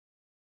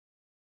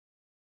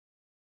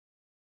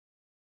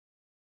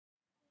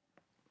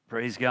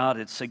Praise God.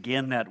 It's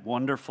again that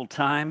wonderful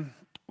time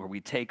where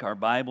we take our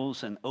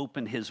Bibles and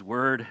open His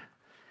Word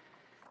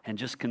and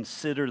just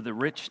consider the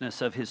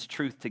richness of His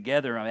truth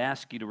together. I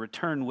ask you to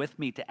return with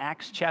me to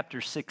Acts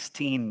chapter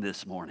 16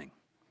 this morning.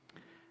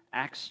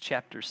 Acts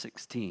chapter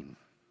 16.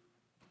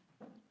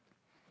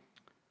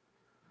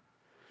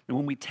 And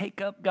when we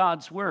take up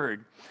God's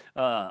Word,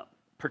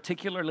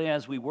 particularly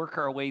as we work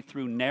our way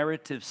through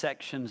narrative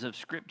sections of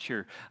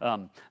Scripture,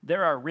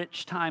 there are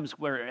rich times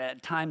where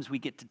at times we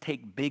get to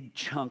take big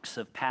chunks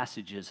of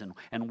passages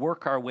and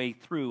work our way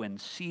through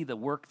and see the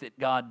work that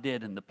God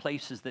did and the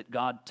places that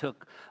God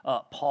took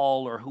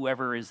Paul or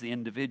whoever is the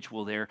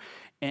individual there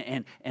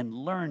and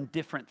learn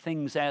different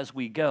things as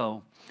we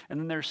go.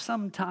 And then there's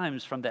some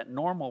times from that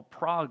normal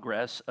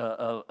progress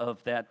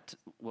of that,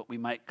 what we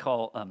might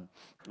call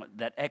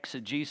that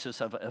exegesis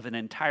of an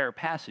entire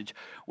passage,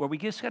 where we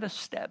just got to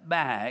step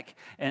back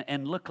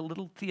and look a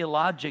little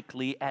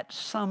theologically at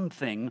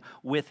something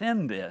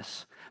within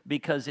this,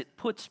 because it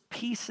puts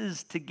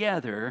pieces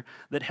together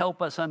that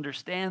help us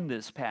understand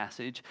this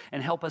passage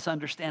and help us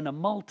understand a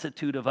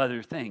multitude of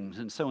other things.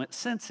 And so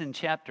since in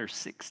chapter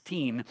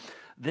 16,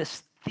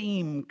 this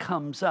theme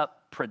comes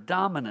up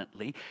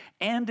predominantly,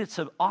 and it's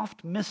an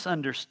oft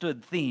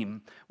misunderstood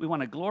theme, we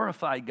want to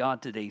glorify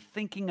God today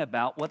thinking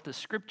about what the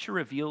Scripture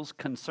reveals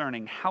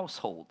concerning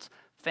households,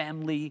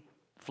 family,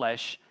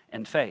 flesh,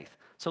 and faith.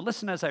 So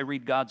listen as I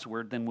read God's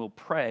Word, then we'll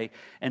pray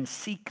and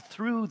seek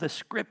through the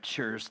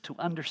Scriptures to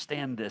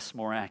understand this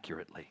more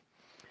accurately.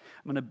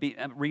 I'm going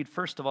to read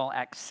first of all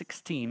Acts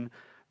 16,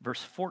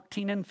 verse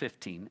 14 and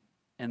 15,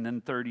 and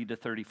then 30 to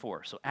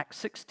 34. So Acts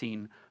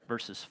 16,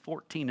 verses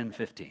 14 and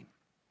 15.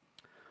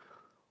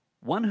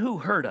 One who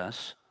heard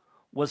us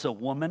was a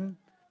woman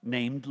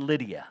named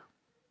Lydia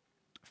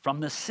from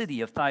the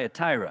city of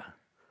Thyatira,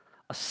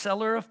 a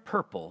seller of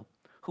purple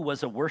who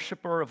was a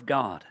worshiper of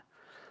God.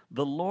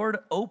 The Lord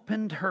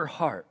opened her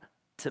heart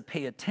to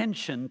pay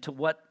attention to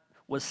what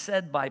was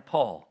said by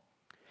Paul.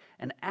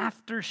 And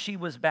after she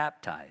was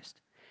baptized,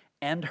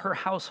 and her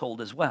household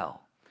as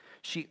well,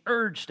 she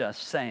urged us,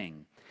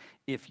 saying,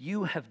 "If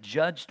you have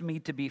judged me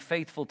to be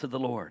faithful to the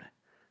Lord,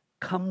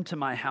 come to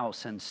my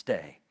house and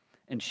stay."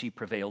 And she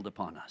prevailed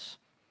upon us.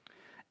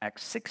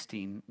 Acts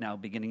 16, now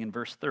beginning in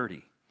verse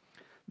 30.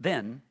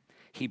 Then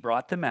he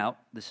brought them out,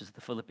 this is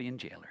the Philippian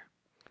jailer.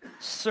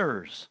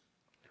 "Sirs,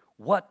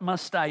 what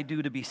must I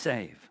do to be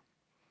saved?"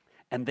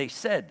 And they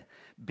said,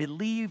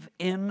 "Believe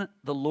in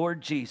the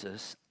Lord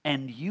Jesus,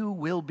 and you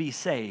will be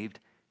saved,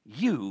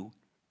 you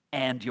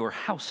and your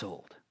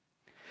household."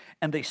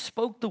 And they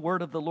spoke the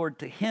word of the Lord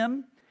to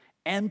him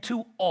and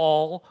to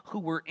all who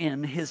were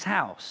in his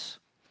house.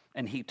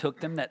 And he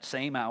took them that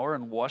same hour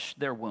and washed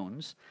their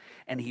wounds,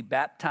 and he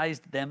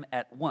baptized them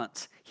at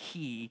once,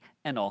 he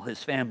and all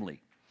his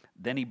family.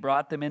 Then he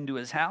brought them into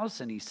his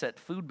house, and he set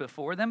food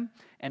before them,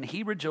 and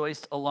he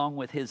rejoiced along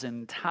with his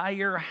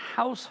entire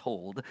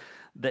household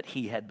that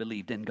he had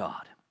believed in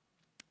God.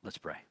 Let's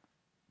pray.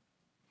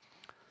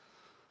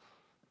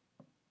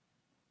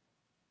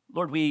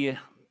 Lord, we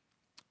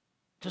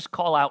just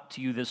call out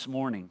to you this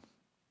morning.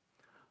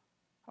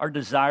 Our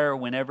desire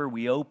whenever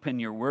we open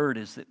your word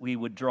is that we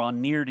would draw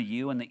near to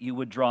you and that you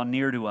would draw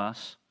near to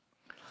us.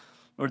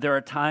 Lord, there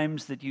are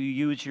times that you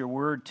use your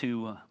word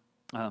to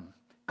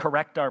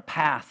correct our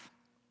path,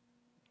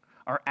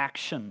 our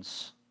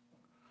actions,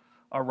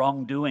 our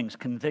wrongdoings,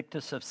 convict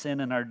us of sin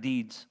and our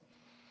deeds.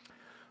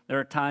 There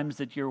are times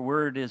that your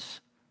word is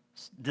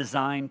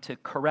designed to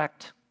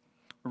correct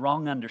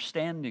wrong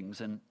understandings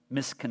and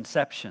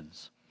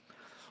misconceptions.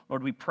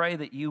 Lord, we pray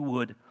that you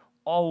would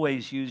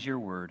always use your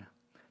word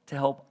to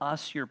help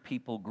us, your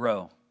people,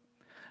 grow.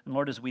 And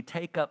Lord, as we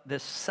take up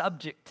this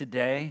subject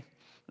today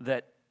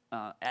that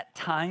at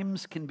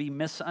times can be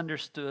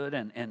misunderstood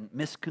and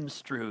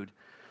misconstrued,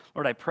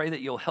 Lord, I pray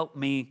that you'll help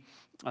me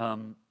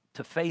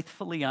to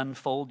faithfully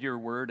unfold your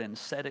word and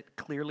set it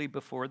clearly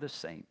before the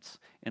saints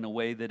in a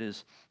way that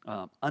is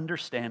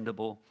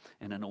understandable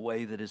and in a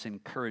way that is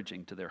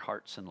encouraging to their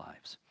hearts and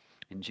lives.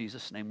 In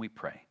Jesus' name we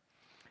pray.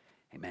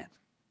 Amen.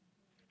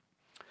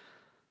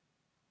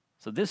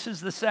 So this is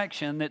the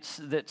section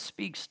that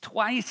speaks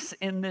twice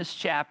in this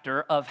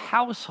chapter of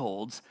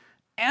households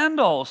and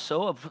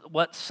also of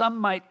what some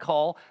might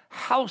call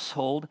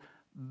household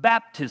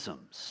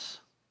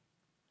baptisms.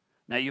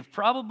 Now, you've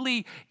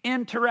probably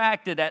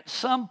interacted at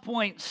some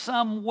point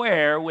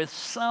somewhere with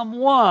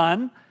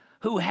someone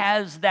who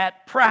has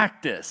that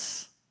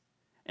practice.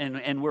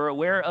 And we're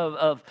aware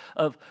of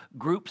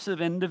groups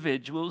of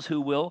individuals who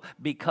will,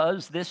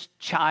 because this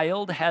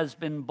child has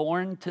been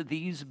born to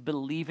these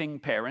believing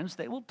parents,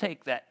 they will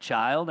take that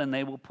child and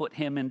they will put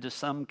him into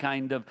some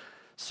kind of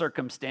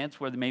circumstance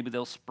where maybe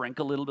they'll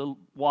sprinkle a little bit of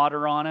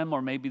water on him,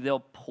 or maybe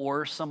they'll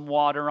pour some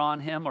water on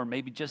him, or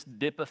maybe just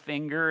dip a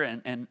finger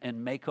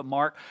and make a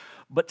mark.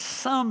 But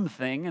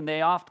something, and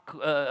they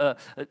often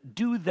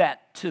do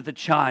that to the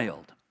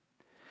child.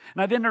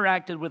 And I've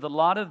interacted with a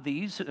lot of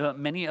these,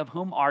 many of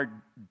whom are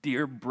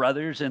dear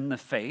brothers in the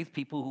faith.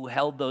 People who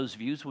held those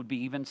views would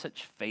be even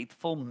such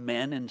faithful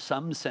men in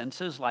some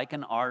senses, like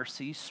an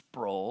R.C.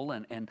 Sproul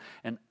and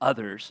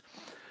others.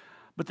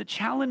 But the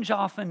challenge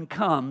often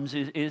comes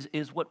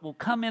is what will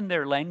come in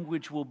their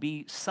language will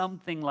be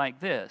something like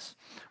this.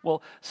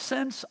 Well,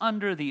 since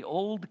under the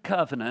old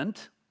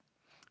covenant,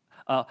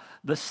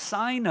 the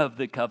sign of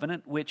the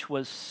covenant, which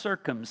was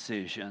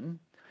circumcision,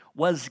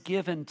 was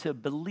given to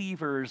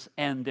believers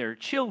and their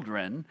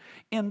children,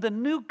 in the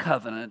new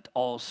covenant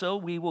also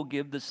we will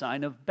give the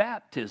sign of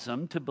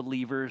baptism to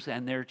believers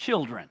and their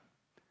children.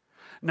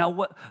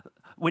 Now,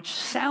 which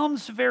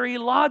sounds very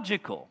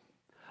logical,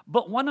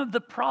 but one of the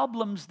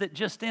problems that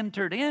just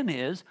entered in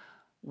is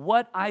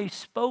what I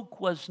spoke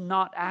was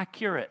not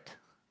accurate.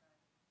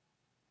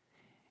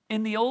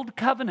 In the old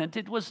covenant,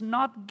 it was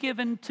not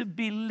given to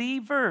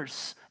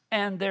believers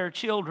and their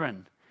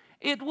children.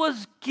 It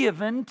was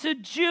given to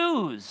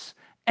Jews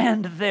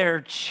and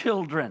their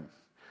children.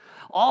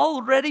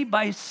 Already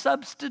by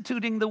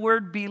substituting the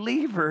word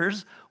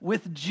believers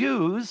with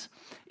Jews,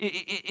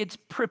 it's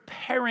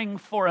preparing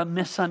for a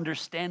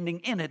misunderstanding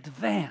in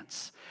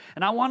advance.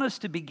 And I want us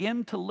to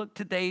begin to look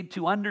today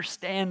to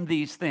understand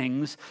these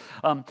things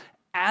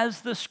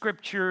as the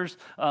Scriptures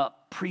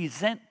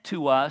present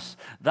to us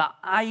the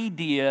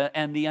idea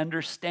and the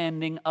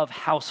understanding of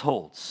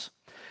households.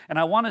 And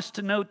I want us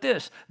to note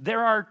this.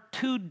 There are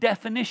two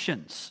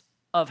definitions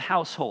of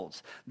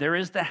households. There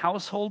is the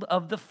household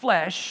of the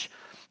flesh,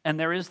 and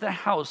there is the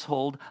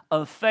household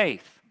of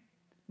faith.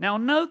 Now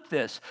note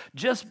this,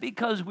 just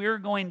because we're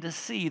going to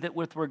see that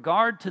with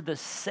regard to the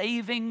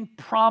saving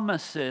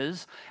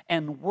promises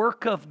and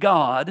work of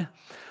God,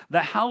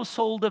 the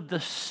household of the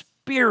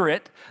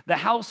Spirit, the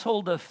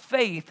household of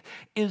faith,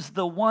 is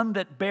the one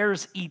that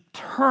bears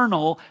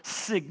eternal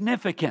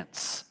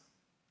significance.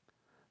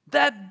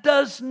 That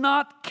does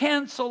not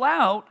cancel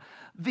out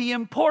the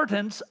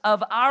importance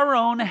of our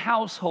own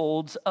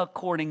households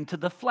according to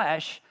the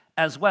flesh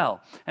as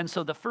well. And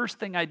so the first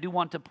thing I do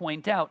want to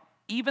point out,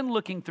 even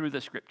looking through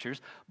the Scriptures,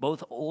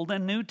 both Old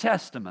and New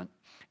Testament,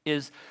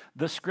 is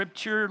the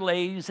Scripture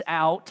lays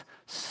out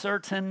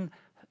certain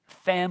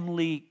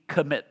family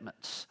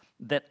commitments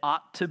that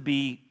ought to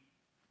be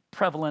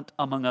prevalent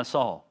among us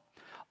all.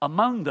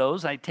 Among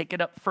those, I take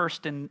it up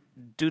first in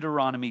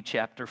Deuteronomy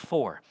chapter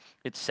 4.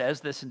 It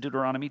says this in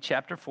Deuteronomy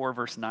chapter 4,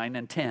 verse 9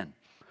 and 10.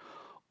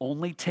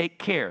 Only take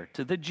care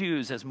to the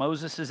Jews as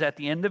Moses is at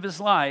the end of his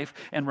life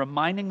and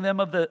reminding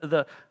them of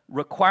the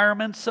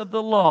requirements of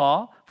the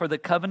law for the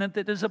covenant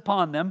that is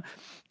upon them.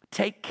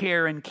 Take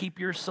care and keep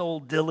your soul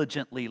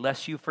diligently,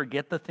 lest you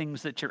forget the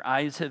things that your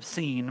eyes have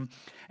seen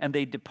and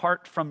they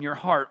depart from your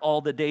heart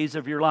all the days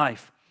of your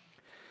life.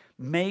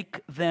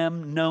 Make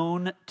them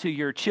known to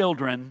your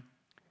children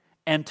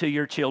and to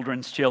your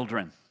children's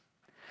children.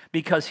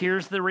 Because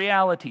here's the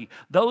reality.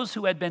 Those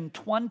who had been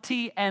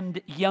 20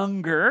 and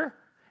younger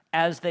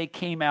as they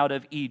came out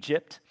of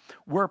Egypt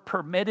were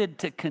permitted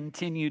to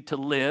continue to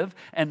live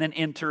and then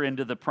enter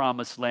into the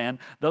promised land.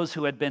 Those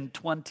who had been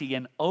 20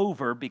 and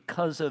over,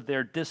 because of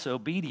their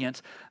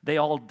disobedience, they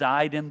all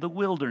died in the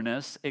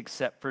wilderness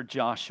except for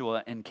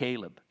Joshua and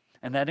Caleb.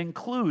 And that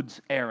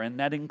includes Aaron,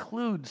 that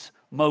includes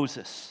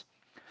Moses.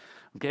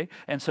 Okay?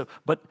 And so,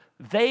 but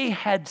they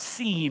had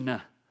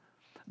seen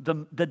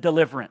the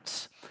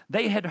deliverance.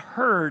 They had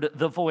heard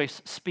the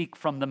voice speak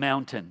from the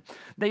mountain.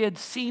 They had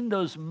seen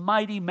those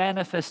mighty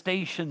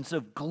manifestations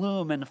of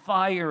gloom and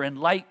fire and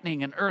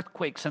lightning and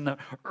earthquakes and the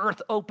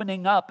earth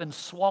opening up and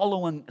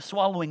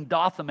swallowing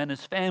Dothan and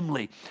his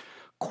family.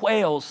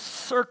 Quails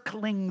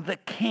circling the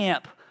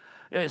camp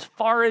as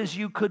far as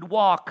you could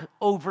walk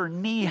over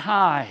knee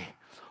high.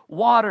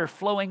 Water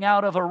flowing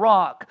out of a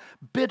rock,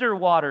 bitter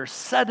water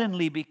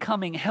suddenly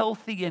becoming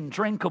healthy and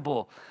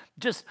drinkable.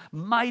 Just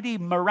mighty,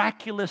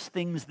 miraculous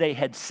things they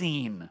had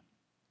seen.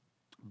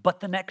 But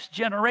the next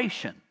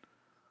generation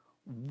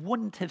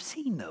wouldn't have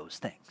seen those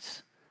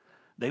things.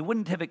 They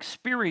wouldn't have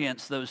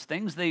experienced those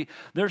things.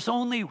 There's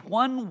only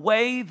one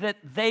way that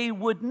they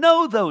would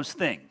know those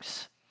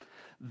things.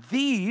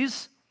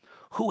 These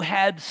who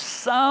had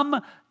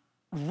some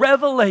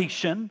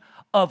revelation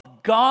of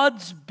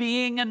God's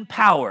being and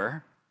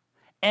power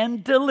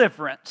and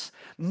deliverance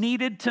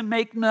needed to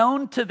make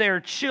known to their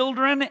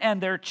children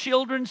and their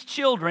children's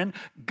children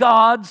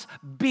God's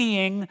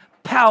being,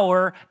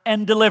 power,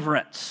 and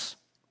deliverance.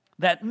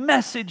 That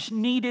message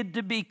needed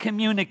to be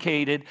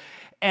communicated,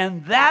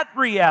 and that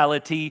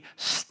reality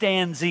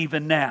stands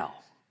even now.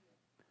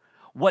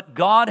 What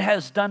God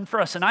has done for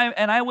us. And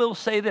I will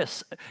say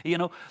this,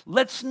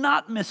 let's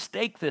not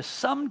mistake this.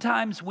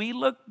 Sometimes we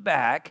look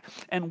back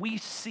and we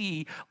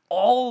see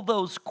all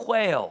those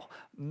quail,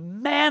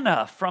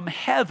 manna from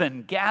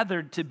heaven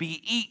gathered to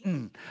be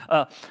eaten.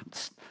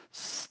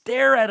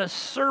 Stare at a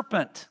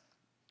serpent,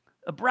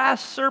 a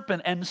brass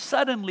serpent, and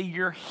suddenly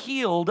you're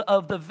healed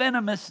of the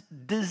venomous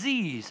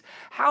disease.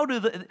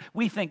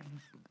 We think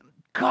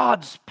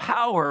God's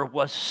power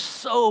was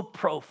so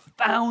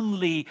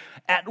profoundly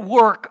at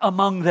work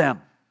among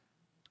them.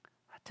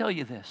 I tell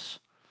you this,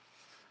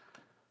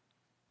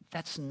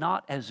 that's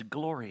not as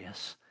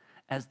glorious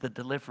as the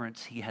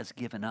deliverance he has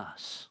given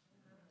us.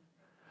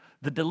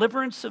 The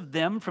deliverance of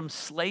them from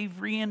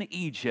slavery in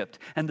Egypt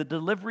and the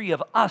delivery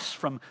of us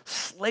from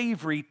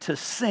slavery to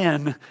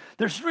sin,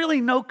 there's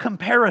really no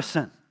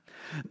comparison.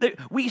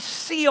 We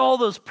see all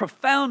those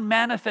profound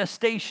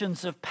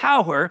manifestations of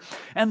power,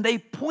 and they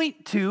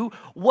point to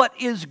what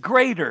is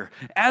greater.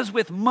 As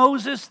with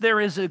Moses, there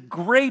is a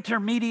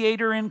greater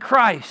mediator in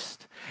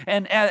Christ.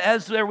 And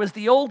as there was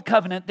the old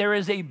covenant, there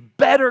is a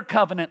better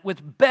covenant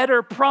with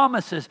better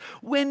promises.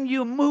 When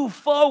you move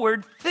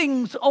forward,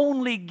 things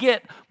only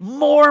get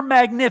more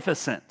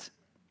magnificent.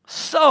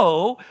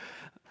 So,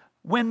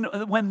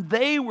 when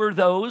they were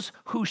those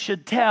who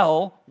should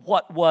tell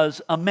what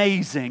was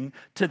amazing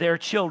to their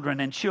children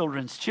and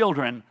children's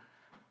children,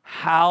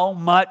 how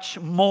much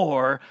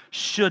more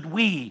should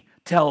we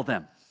tell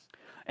them?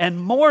 And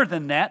more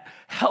than that,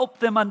 help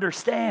them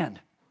understand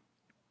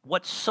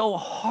what's so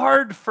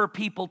hard for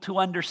people to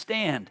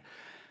understand.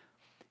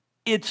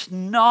 It's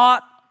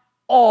not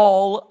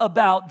all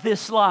about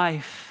this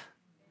life.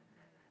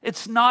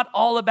 It's not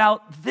all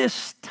about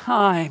this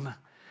time.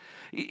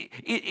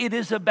 It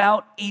is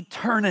about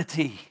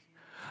eternity.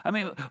 I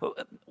mean,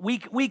 we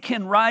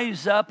can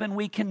rise up and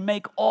we can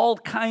make all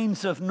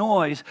kinds of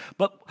noise,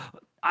 but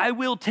I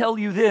will tell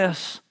you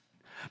this.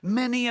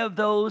 Many of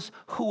those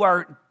who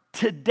are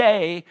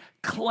today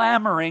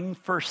clamoring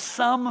for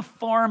some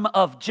form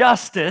of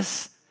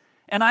justice,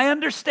 and I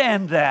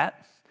understand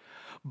that,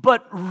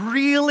 but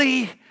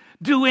really,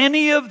 do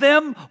any of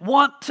them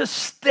want to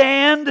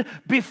stand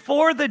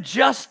before the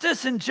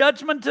justice and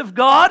judgment of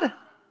God?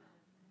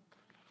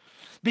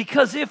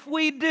 Because if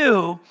we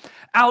do,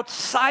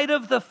 outside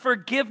of the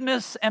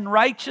forgiveness and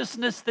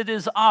righteousness that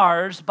is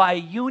ours by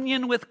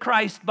union with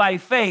Christ by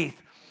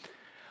faith,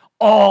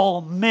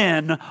 all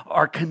men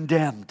are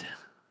condemned.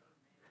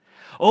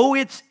 Oh,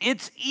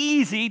 it's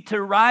easy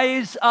to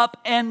rise up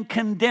and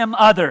condemn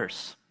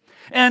others,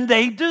 and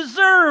they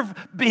deserve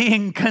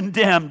being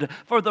condemned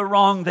for the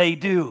wrong they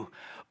do.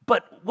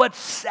 But what's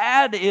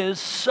sad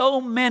is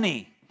so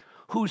many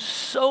who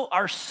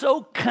are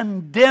so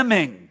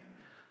condemning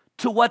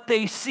to what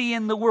they see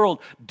in the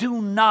world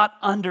do not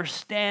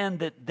understand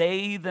that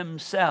they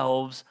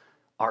themselves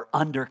are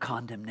under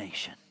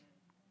condemnation.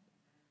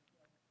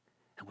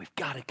 And we've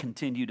got to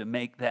continue to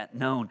make that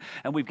known.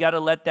 And we've got to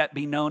let that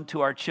be known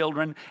to our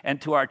children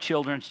and to our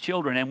children's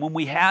children. And when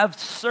we have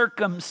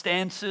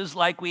circumstances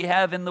like we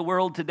have in the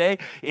world today,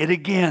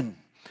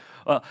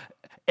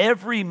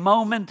 every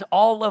moment,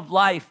 all of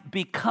life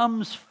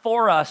becomes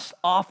for us,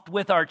 oft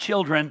with our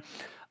children,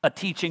 a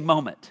teaching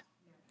moment.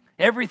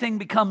 Everything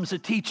becomes a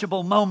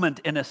teachable moment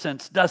in a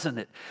sense, doesn't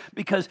it?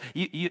 Because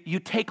you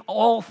take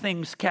all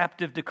things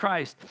captive to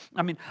Christ.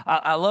 I mean,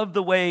 I love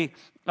the way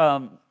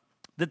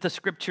that the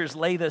scriptures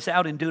lay this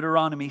out in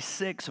Deuteronomy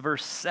 6,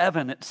 verse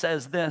 7. It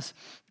says this,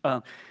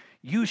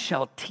 you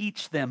shall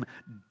teach them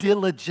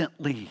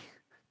diligently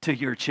to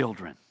your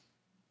children.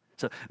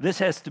 So this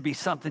has to be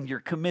something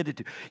you're committed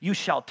to. You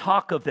shall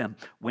talk of them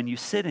when you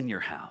sit in your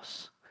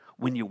house,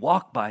 when you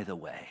walk by the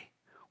way,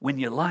 when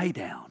you lie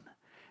down,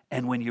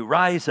 and when you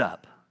rise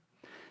up.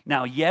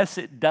 Now, yes,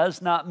 it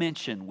does not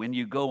mention when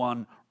you go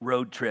on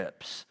road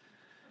trips.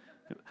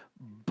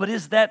 But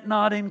is that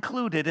not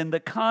included in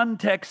the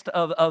context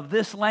of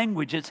this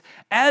language? It's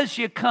as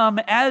you come,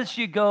 as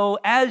you go,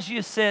 as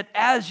you sit,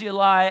 as you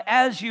lie,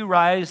 as you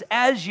rise,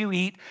 as you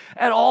eat,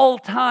 at all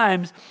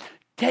times,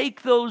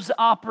 take those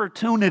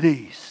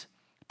opportunities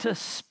to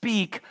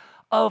speak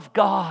of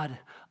God,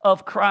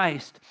 of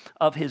Christ,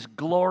 of His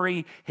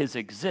glory, His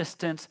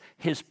existence,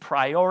 His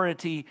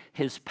priority,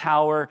 His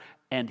power,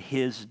 and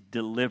His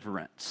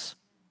deliverance.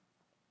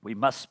 We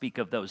must speak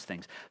of those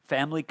things.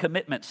 Family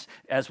commitments,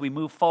 as we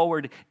move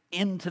forward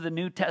into the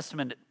New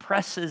Testament, it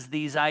presses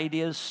these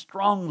ideas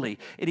strongly.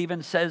 It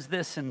even says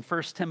this in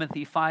 1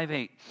 Timothy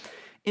 5:8.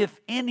 If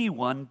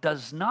anyone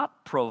does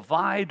not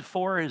provide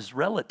for his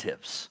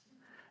relatives,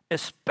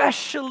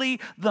 especially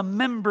the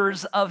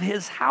members of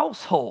his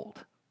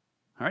household.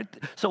 All right?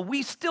 So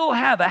we still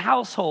have a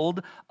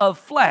household of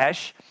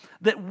flesh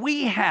that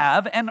we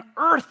have an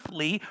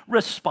earthly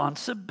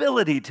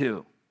responsibility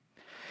to.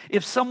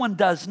 If someone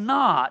does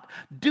not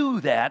do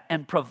that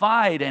and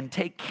provide and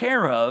take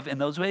care of in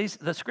those ways,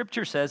 the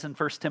scripture says in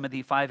 1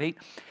 Timothy 5:8,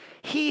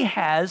 he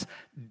has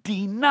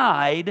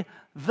denied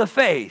the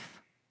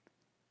faith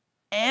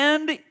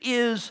and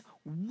is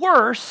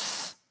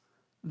worse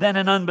than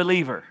an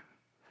unbeliever.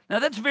 Now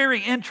that's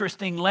very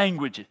interesting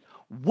language.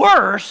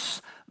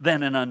 Worse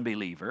than an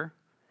unbeliever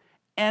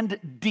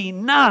and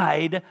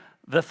denied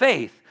the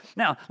faith.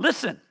 Now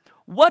listen,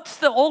 what's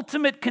the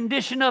ultimate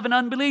condition of an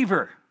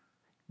unbeliever?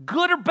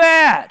 Good or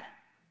bad?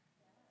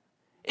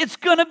 It's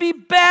going to be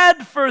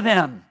bad for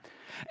them.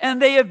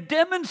 And they have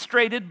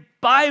demonstrated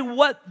by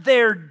what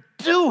they're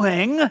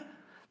doing,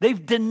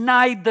 they've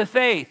denied the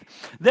faith.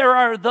 There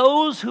are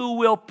those who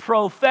will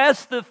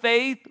profess the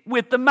faith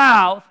with the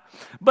mouth,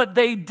 but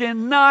they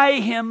deny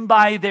Him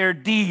by their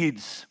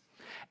deeds.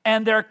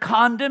 And their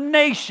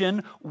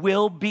condemnation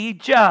will be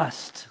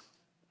just.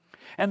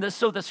 And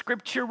so the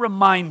scripture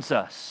reminds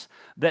us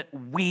that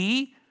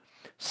we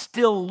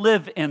still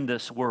live in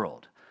this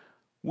world.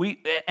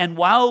 And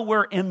while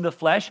we're in the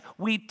flesh,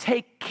 we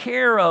take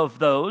care of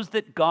those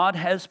that God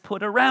has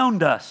put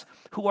around us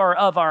who are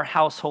of our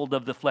household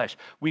of the flesh.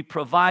 We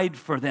provide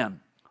for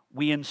them.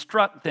 We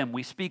instruct them.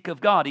 We speak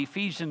of God.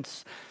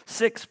 Ephesians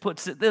 6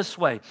 puts it this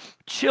way: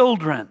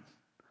 children,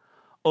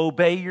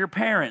 obey your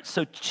parents.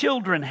 So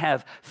children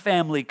have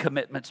family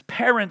commitments.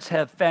 Parents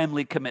have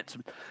family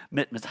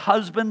commitments.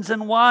 Husbands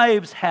and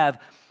wives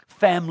have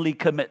family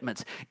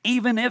commitments.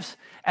 Even if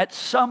at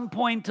some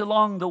point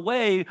along the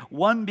way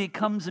one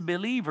becomes a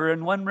believer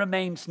and one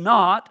remains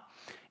not,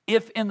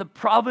 if in the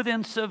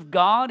providence of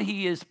God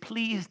He is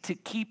pleased to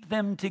keep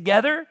them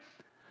together,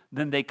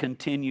 then they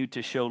continue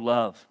to show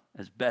love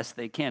as best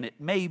they can.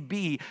 It may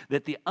be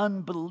that the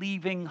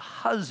unbelieving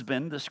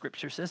husband, the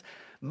scripture says,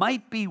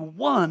 might be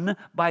won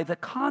by the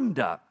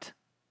conduct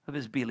of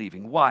his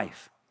believing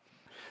wife.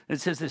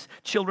 It says this: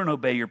 children,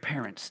 obey your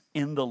parents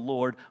in the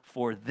Lord,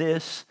 for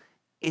this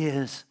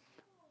is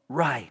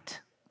right.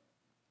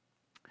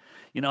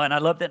 And I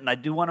love that, and I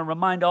do want to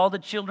remind all the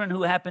children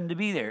who happen to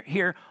be there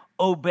here,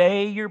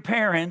 obey your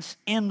parents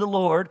in the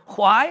Lord.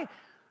 Why?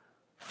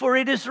 For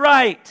it is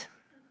right.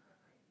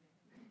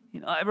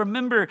 I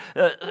remember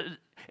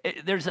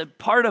there's a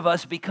part of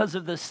us, because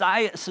of the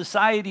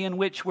society in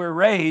which we're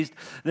raised,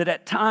 that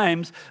at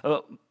times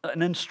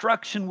an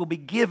instruction will be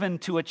given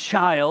to a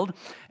child,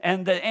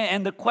 and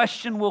the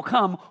question will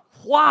come,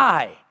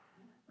 why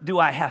do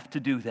I have to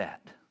do that?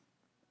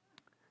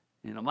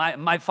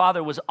 My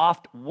father was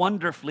oft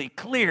wonderfully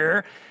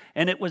clear,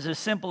 and it was as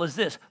simple as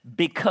this: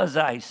 because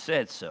I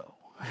said so.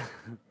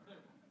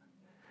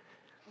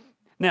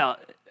 Now,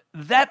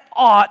 that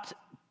ought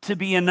to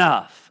be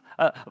enough.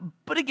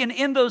 But again,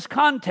 in those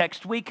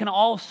contexts, we can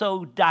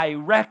also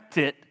direct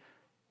it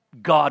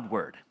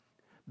Godward.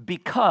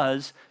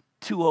 Because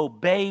to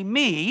obey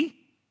me,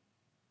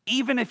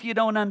 even if you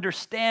don't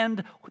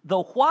understand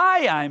the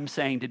why I'm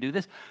saying to do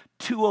this,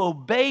 to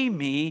obey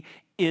me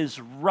is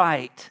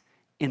right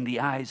in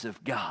the eyes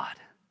of God.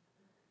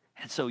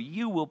 And so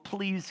you will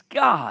please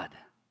God,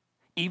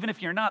 even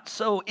if you're not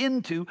so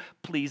into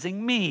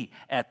pleasing me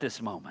at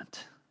this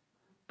moment.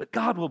 But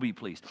God will be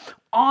pleased.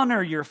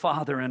 Honor your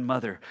father and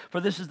mother,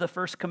 for this is the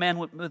first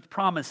commandment with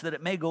promise, that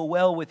it may go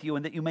well with you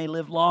and that you may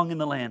live long in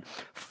the land.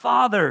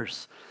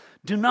 Fathers,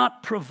 do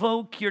not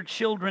provoke your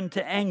children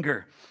to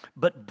anger,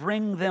 but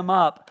bring them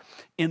up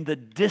in the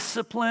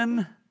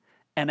discipline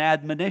and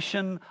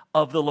admonition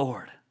of the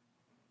Lord.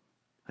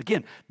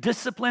 Again,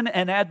 discipline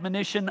and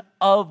admonition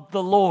of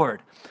the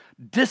Lord.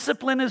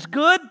 Discipline is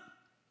good,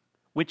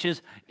 which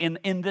is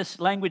in this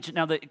language.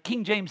 Now, the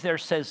King James there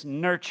says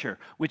nurture,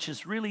 which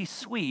is really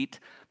sweet,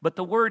 but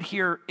the word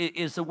here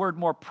is the word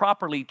more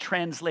properly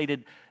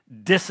translated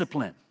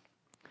discipline.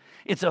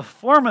 It's a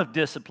form of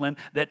discipline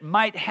that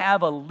might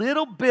have a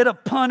little bit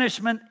of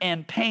punishment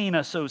and pain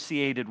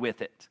associated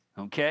with it,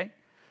 okay?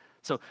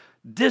 So,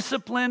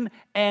 discipline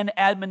and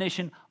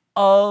admonition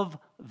of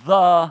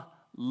the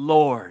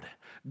Lord.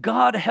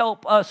 God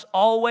help us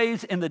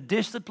always in the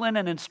discipline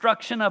and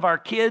instruction of our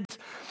kids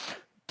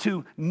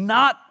to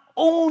not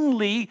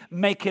only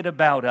make it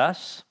about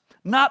us,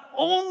 not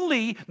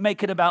only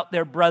make it about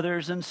their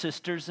brothers and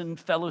sisters and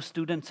fellow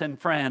students and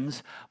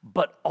friends,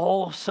 but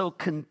also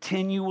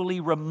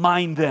continually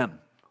remind them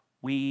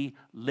we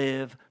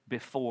live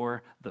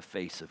before the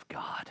face of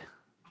God.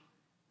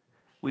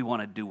 We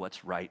want to do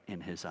what's right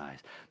in His eyes.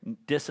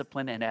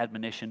 Discipline and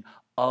admonition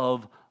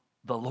of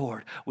the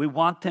Lord. We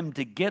want them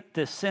to get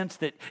this sense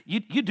that you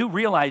do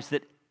realize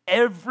that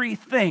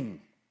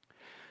everything,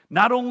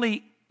 not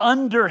only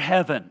under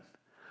heaven,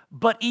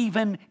 but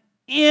even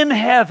in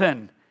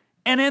heaven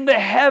and in the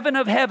heaven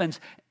of heavens,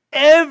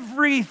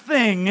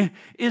 everything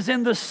is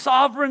in the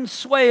sovereign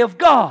sway of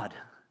God.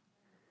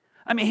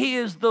 I mean, He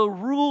is the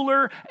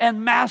ruler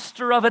and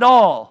master of it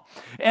all.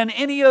 And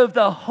any of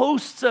the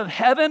hosts of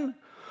heaven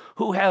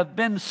who have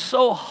been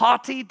so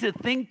haughty to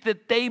think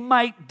that they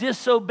might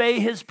disobey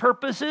His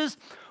purposes,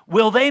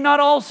 will they not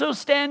also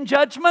stand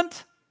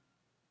judgment?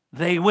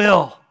 They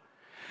will,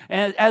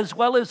 as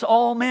well as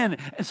all men.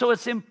 And so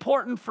it's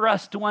important for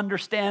us to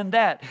understand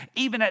that.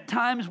 Even at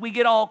times we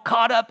get all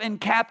caught up and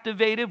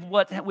captivated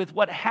with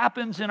what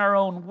happens in our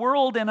own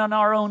world and in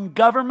our own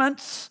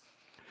governments.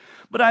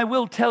 But I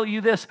will tell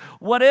you this: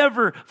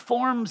 whatever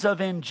forms of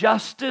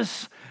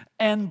injustice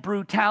and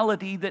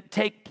brutality that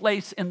take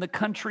place in the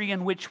country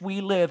in which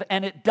we live,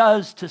 and it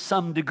does to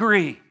some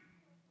degree,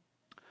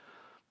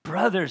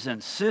 brothers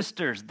and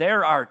sisters,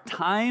 there are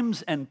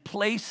times and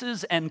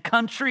places and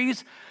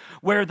countries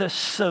where the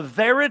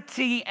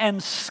severity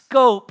and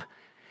scope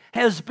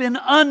has been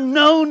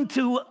unknown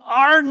to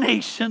our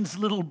nation's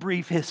little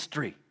brief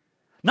history.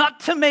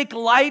 Not to make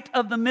light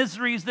of the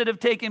miseries that have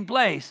taken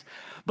place,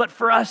 but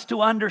for us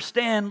to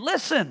understand,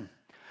 listen,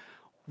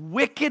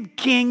 wicked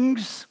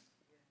kings,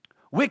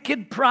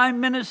 wicked prime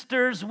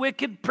ministers,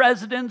 wicked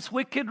presidents,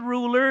 wicked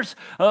rulers,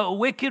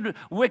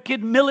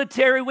 wicked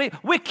military,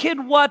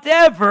 wicked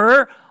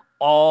whatever,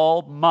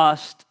 all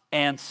must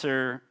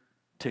answer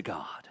to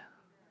God.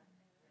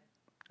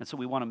 And so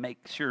we want to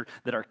make sure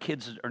that our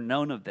kids are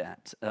known of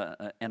that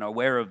and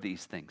aware of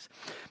these things.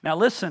 Now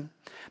listen,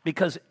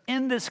 because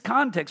in this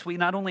context, we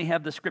not only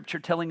have the scripture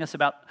telling us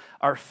about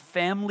our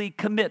family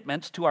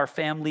commitments to our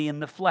family in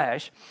the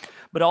flesh,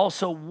 but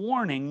also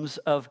warnings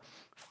of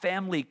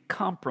family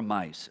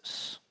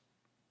compromises.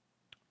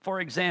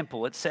 For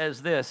example, it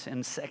says this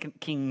in 2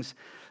 Kings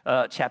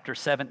chapter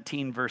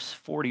 17, verse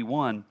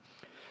 41.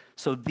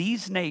 So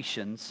these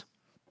nations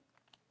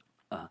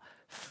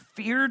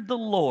feared the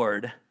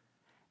Lord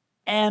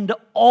and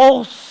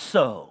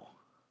also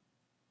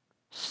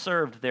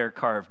served their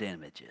carved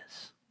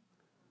images.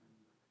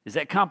 Is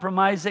that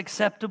compromise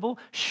acceptable?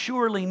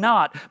 Surely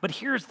not. But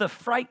here's the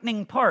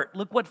frightening part.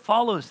 Look what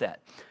follows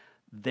that.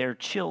 Their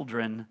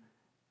children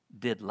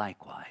did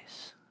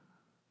likewise.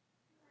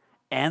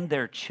 And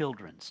their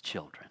children's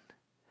children.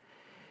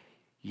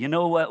 You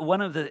know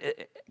what?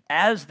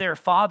 As their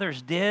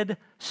fathers did,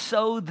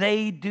 so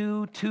they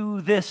do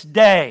to this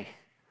day.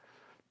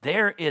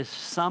 There is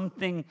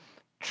something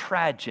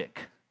tragic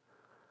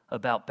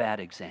about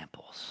bad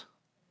examples.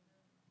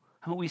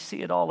 I mean, we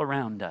see it all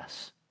around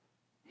us.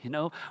 You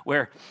know,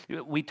 where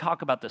we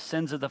talk about the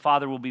sins of the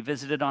father will be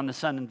visited on the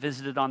son and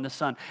visited on the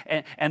son.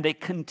 And they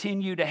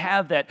continue to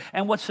have that.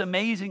 And what's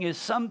amazing is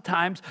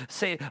sometimes,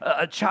 say,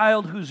 a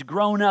child who's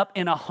grown up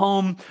in a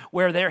home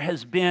where there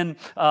has been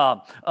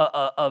a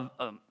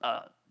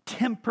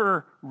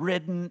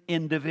temper-ridden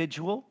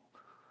individual,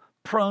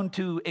 prone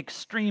to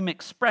extreme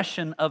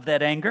expression of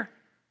that anger,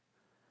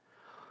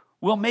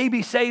 will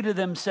maybe say to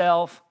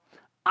themselves,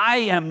 I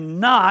am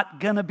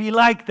not going to be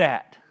like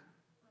that.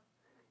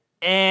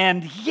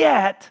 And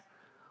yet,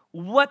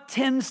 what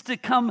tends to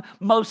come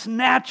most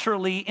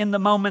naturally in the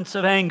moments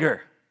of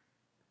anger?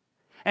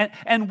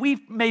 And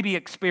we've maybe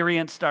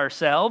experienced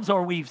ourselves,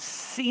 or we've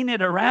seen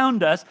it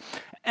around us,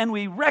 and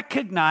we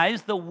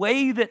recognize the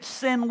way that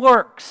sin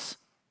works.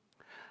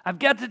 I've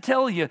got to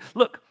tell you,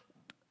 look,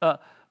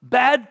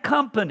 bad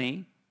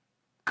company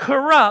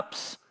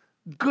corrupts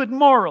good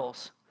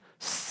morals.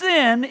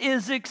 Sin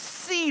is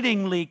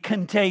exceedingly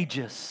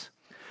contagious.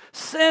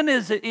 Sin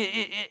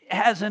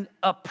has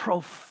a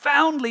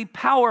profoundly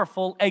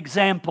powerful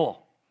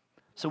example.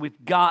 So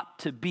we've got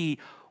to be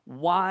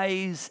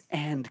wise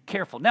and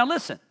careful. Now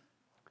listen,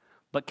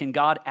 but can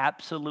God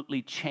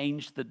absolutely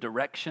change the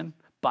direction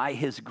by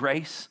His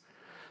grace?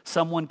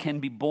 Someone can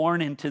be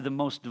born into the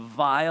most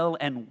vile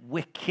and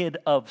wicked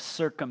of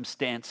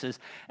circumstances,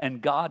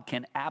 and God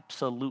can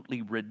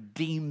absolutely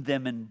redeem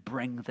them and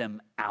bring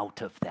them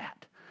out of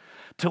that,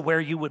 to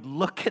where you would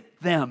look at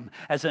them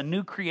as a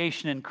new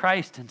creation in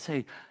Christ and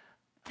say,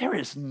 there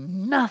is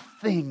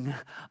nothing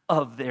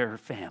of their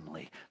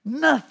family,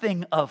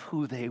 nothing of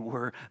who they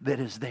were that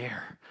is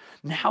there.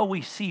 Now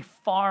we see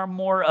far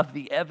more of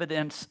the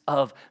evidence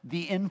of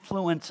the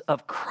influence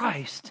of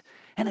Christ,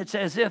 and it's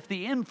as if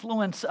the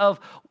influence of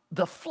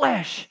the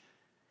flesh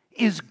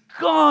is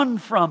gone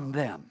from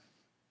them.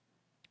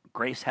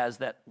 Grace has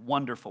that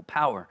wonderful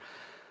power.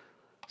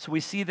 So we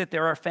see that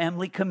there are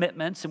family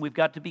commitments, and we've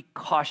got to be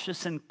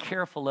cautious and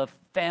careful of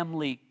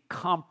family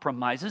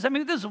compromises. I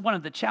mean, this is one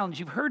of the challenges.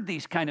 You've heard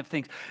these kind of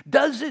things.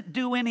 Does it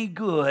do any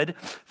good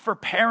for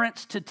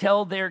parents to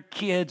tell their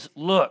kids,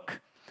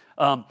 look,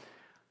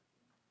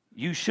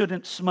 you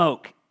shouldn't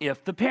smoke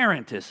if the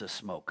parent is a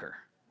smoker?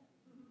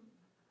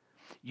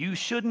 You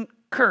shouldn't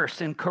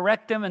curse, and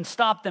correct them and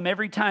stop them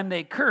every time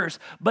they curse,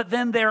 but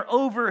then they're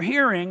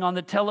overhearing on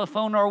the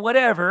telephone or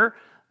whatever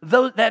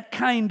that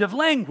kind of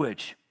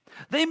language.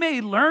 They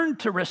may learn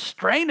to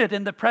restrain it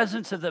in the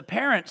presence of the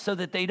parents so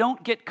that they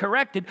don't get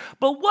corrected,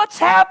 but what's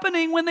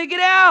happening when they get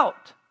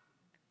out?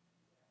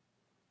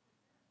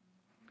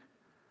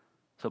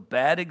 So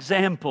bad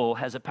example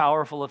has a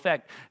powerful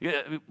effect.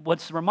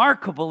 What's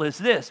remarkable is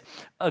this: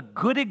 a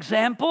good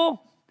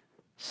example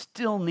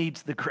still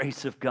needs the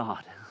grace of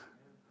God.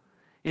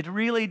 It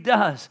really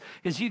does.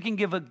 Because you can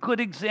give a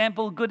good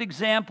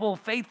example,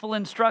 faithful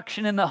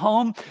instruction in the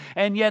home,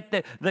 and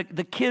yet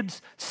the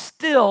kids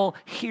still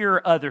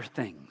hear other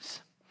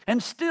things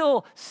and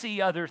still see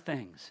other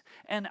things.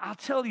 And I'll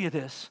tell you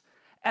this,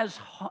 as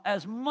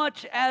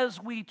much as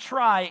we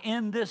try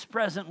in this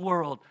present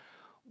world,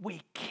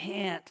 we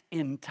can't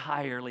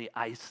entirely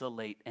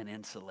isolate and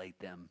insulate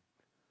them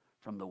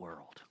from the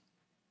world.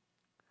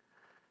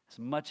 As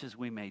much as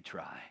we may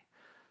try.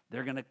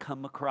 They're going to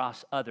come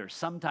across others.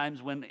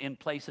 Sometimes when in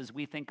places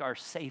we think are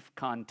safe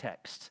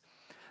contexts,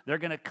 they're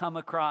going to come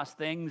across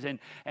things,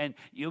 and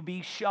you'll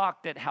be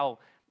shocked at how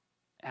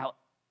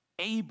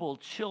able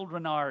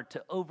children are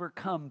to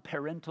overcome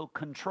parental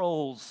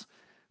controls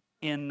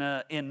in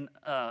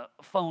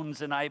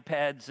phones and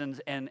iPads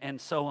and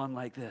so on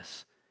like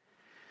this.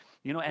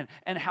 You know,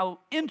 and how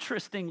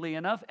interestingly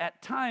enough,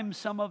 at times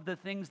some of the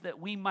things that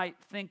we might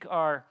think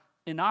are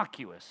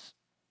innocuous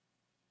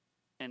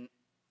and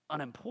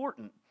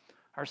unimportant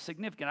are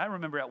significant. I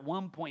remember at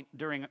one point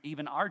during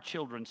even our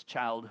children's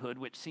childhood,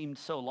 which seemed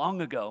so long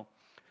ago,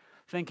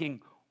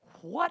 thinking,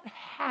 what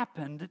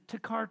happened to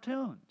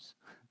cartoons?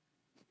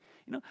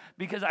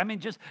 Because I mean,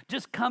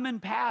 just coming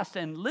past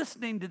and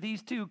listening to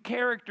these two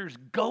characters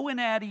going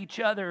at each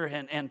other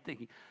and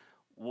thinking,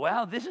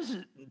 wow, this is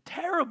a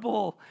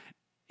terrible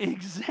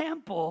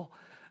example,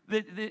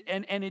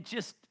 and it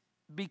just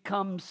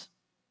becomes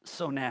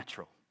so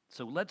natural.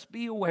 So let's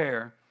be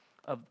aware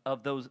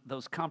of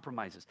those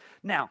compromises.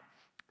 Now,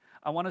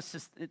 I want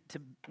us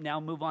to now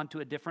move on to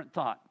a different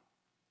thought.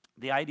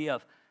 The idea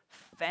of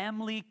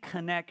family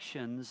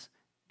connections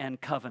and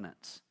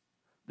covenants.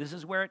 This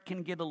is where it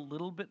can get a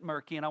little bit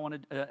murky, and I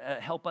want to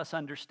help us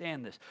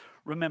understand this.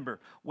 Remember,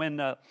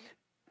 when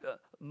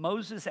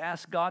Moses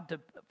asked God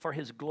for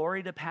his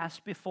glory to pass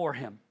before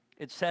him,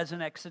 it says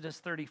in Exodus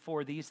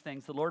 34 these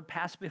things, the Lord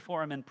passed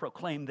before him and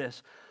proclaimed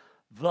this,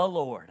 the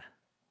Lord,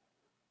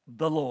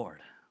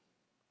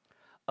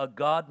 a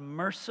God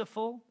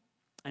merciful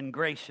and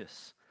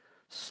gracious,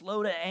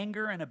 slow to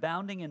anger and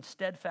abounding in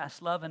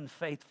steadfast love and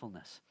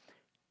faithfulness,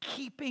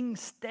 keeping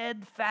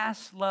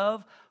steadfast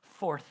love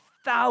for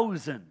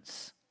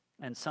thousands,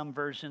 and some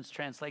versions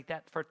translate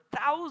that for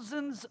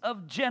thousands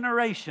of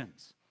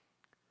generations.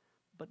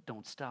 But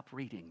don't stop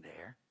reading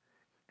there,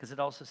 because it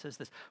also says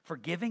this,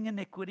 forgiving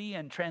iniquity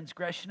and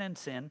transgression and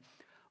sin,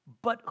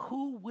 but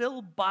who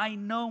will by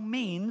no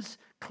means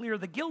clear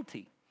the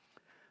guilty,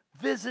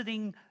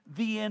 visiting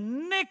the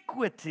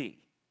iniquity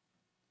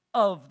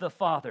of the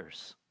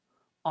fathers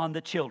on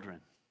the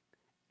children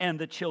and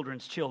the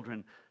children's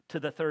children to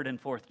the third and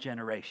fourth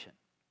generation.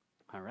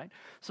 All right?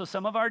 So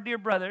some of our dear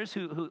brothers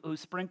who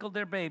sprinkled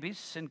their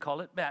babies and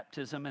call it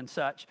baptism and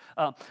such,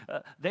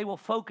 they will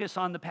focus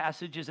on the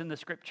passages in the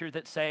Scripture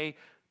that say,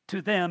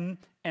 to them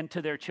and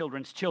to their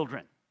children's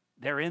children.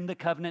 They're in the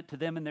covenant to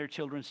them and their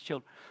children's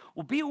children.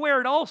 Well, be aware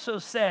it also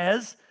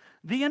says,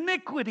 the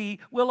iniquity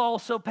will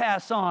also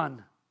pass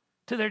on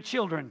to their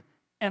children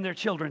and their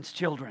children's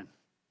children.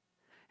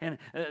 And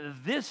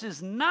this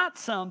is not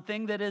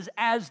something that is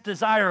as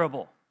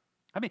desirable.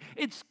 I mean,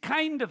 it's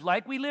kind of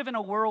like we live in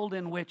a world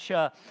in which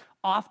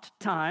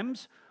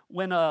oftentimes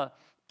when a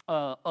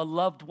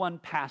loved one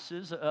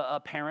passes,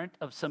 a parent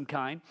of some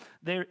kind,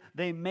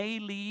 they may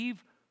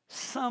leave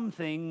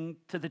something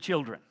to the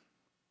children.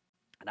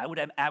 And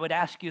I would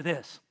ask you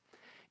this.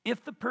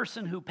 If the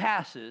person who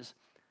passes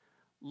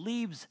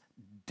leaves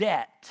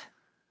debt,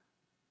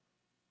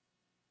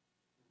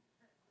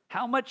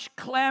 how much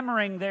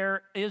clamoring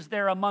there is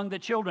there among the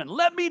children?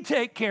 Let me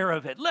take care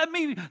of it. Let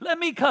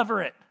me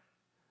cover it.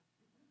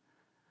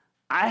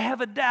 I have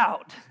a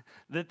doubt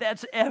that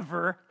that's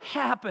ever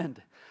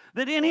happened.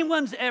 That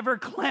anyone's ever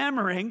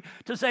clamoring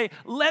to say,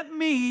 let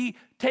me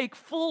take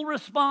full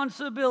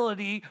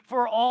responsibility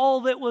for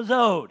all that was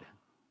owed.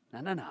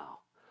 No.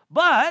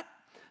 But,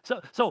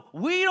 so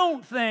we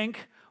don't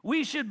think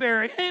we should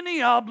bear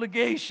any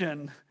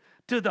obligation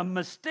to the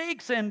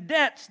mistakes and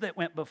debts that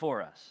went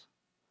before us.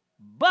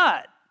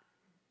 But,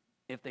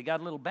 if they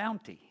got a little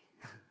bounty,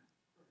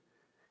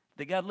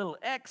 they got a little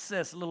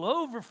excess, a little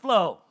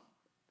overflow,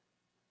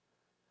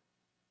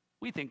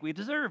 we think we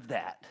deserve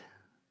that.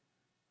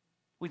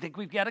 We think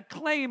we've got a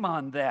claim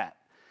on that.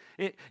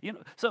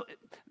 So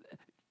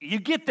you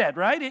get that,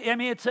 right? I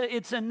mean,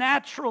 it's a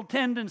natural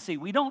tendency.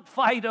 We don't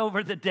fight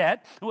over the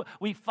debt.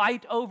 We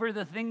fight over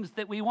the things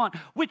that we want.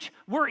 Which,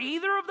 were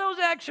either of those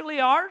actually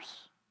ours?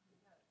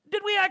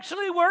 Did we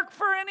actually work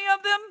for any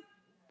of them?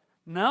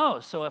 No.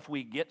 So if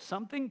we get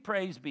something,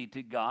 praise be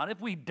to God. If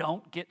we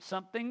don't get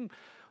something,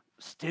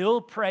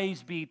 still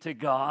praise be to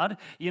God.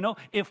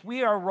 If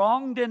we are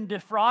wronged and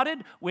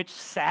defrauded, which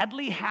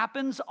sadly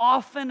happens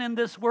often in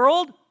this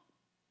world,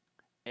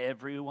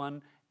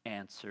 everyone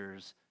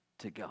answers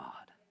to God.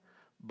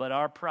 But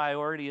our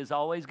priority is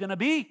always going to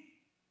be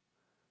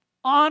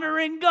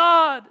honoring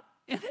God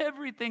in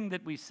everything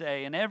that we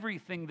say and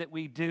everything that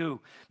we do.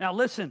 Now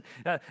listen,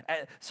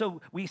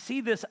 so we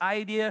see this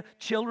idea,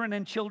 children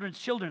and children's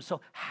children.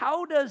 So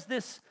how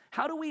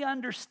do we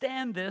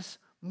understand this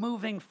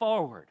moving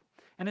forward?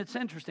 And it's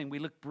interesting, we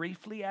looked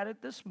briefly at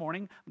it this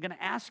morning. I'm going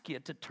to ask you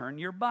to turn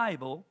your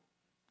Bible,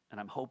 and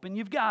I'm hoping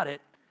you've got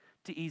it,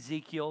 to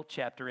Ezekiel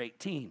chapter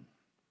 18.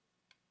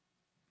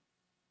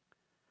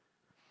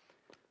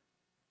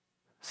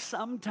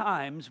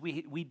 Sometimes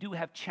we do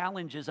have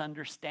challenges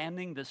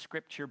understanding the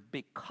Scripture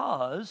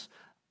because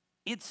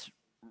it's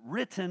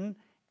written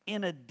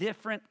in a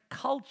different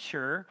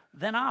culture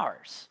than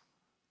ours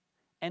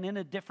and in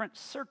a different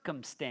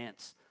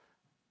circumstance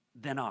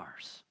than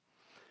ours.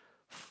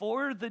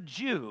 For the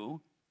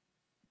Jew,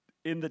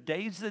 in the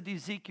days that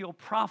Ezekiel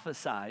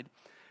prophesied,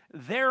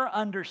 their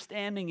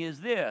understanding is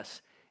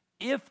this: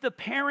 if the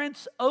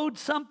parents owed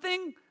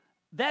something,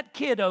 that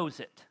kid owes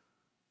it.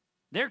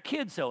 Their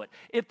kids owe it.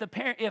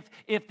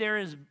 If there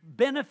is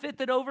benefit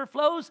that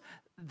overflows,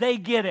 they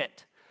get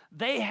it.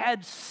 They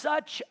had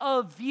such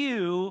a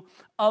view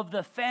of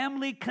the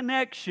family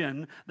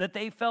connection that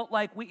they felt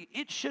like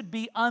it should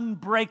be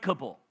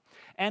unbreakable.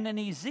 And in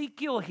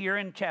Ezekiel here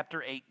in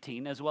chapter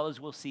 18, as well as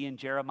we'll see in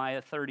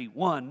Jeremiah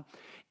 31,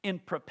 in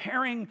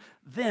preparing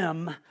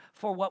them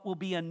for what will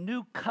be a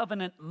new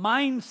covenant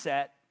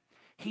mindset,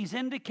 he's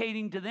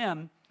indicating to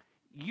them,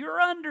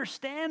 your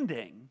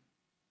understanding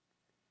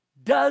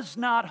does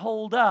not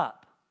hold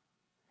up.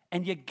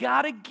 And you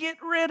got to get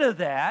rid of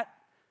that,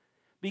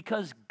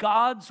 because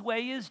God's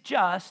way is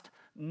just,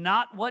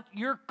 not what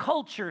your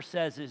culture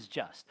says is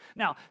just.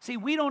 Now, see,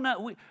 we don't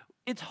know.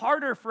 It's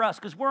harder for us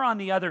because we're on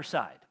the other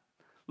side.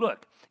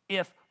 Look,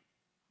 if,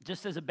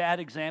 just as a bad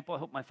example, I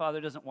hope my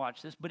father doesn't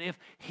watch this, but if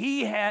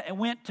he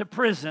went to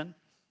prison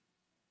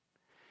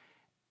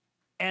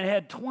and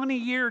had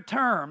 20-year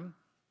term,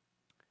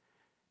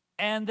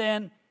 and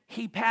then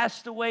he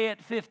passed away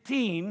at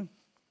 15,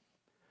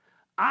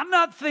 I'm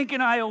not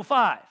thinking I owe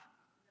 5.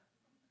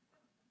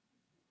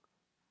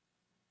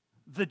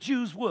 The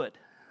Jews would.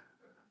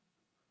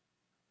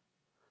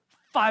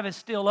 5 is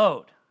still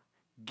owed.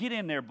 Get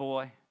in there,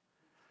 boy.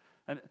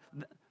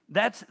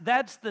 That's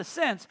the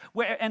sense.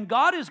 And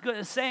God is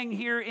saying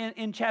here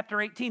in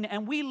chapter 18,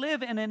 and we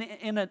live in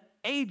an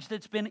age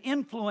that's been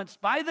influenced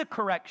by the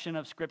correction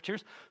of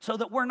Scriptures, so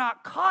that we're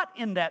not caught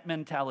in that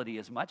mentality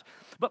as much.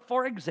 But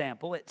for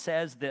example, it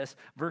says this,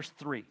 verse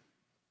 3.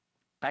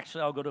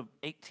 Actually, I'll go to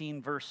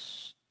 18,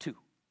 verse 2.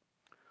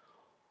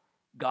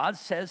 God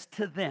says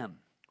to them,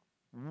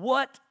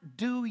 "What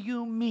do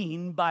you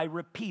mean by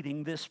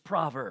repeating this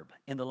proverb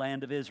in the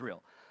land of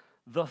Israel?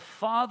 The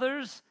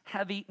fathers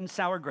have eaten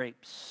sour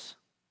grapes.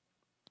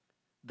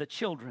 The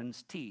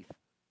children's teeth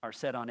are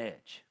set on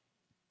edge."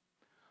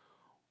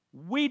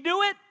 We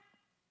do it,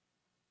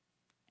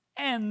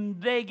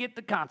 and they get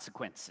the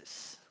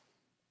consequences.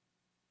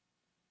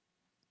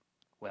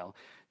 Well,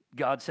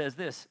 God says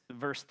this,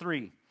 verse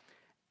 3,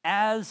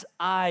 "As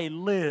I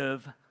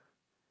live,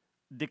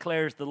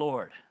 declares the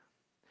Lord."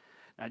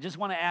 I just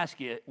want to ask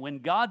you, when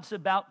God's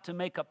about to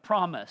make a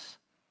promise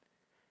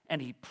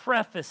and he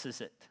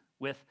prefaces it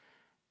with,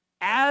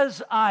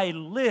 "As I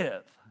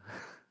live,"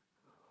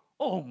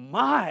 oh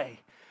my,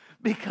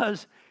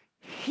 because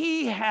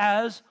he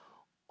has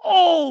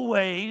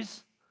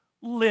always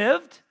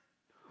lived,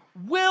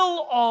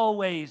 will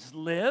always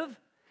live.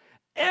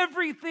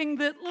 Everything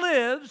that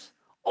lives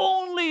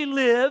only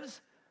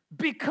lives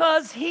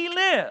because he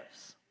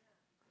lives.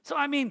 So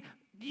I mean,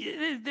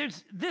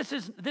 this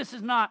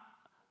is not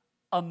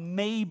a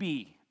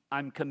maybe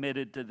I'm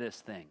committed to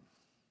this thing.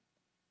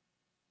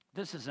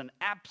 This is an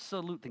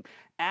absolute thing.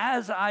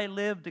 "As I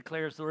live,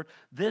 declares the Lord,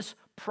 this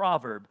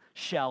proverb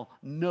shall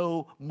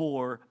no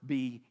more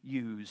be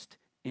used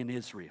in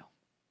Israel."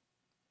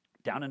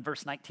 Down in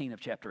verse 19 of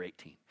chapter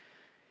 18.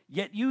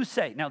 "Yet you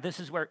say," now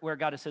this is where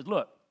God has said,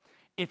 look,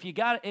 if you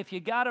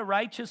got a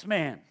righteous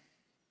man,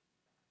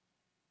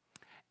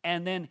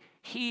 and then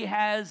he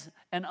has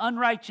an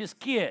unrighteous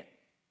kid,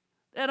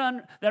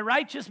 that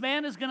righteous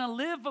man is going to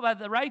live by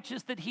the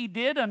righteous that he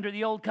did under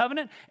the old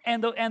covenant,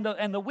 and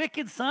the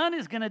wicked son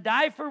is going to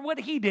die for what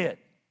he did.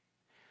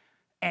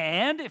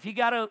 And if you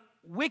got a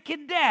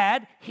wicked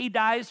dad, he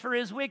dies for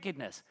his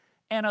wickedness.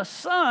 And a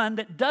son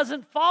that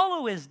doesn't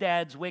follow his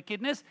dad's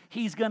wickedness,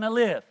 he's going to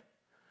live.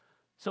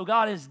 So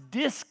God is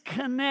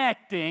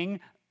disconnecting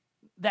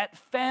that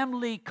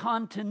family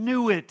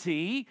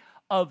continuity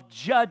of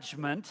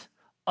judgment,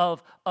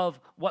 of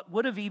what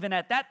would have even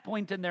at that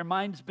point in their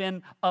minds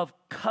been of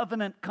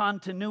covenant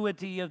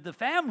continuity of the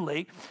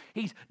family.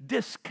 He's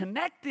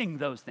disconnecting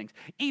those things.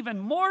 Even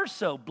more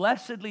so,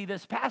 blessedly,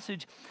 this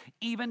passage,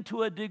 even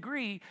to a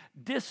degree,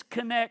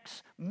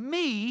 disconnects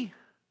me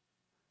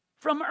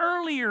from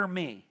earlier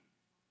me.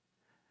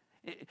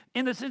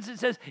 In the sense it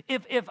says,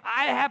 if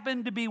I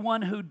happen to be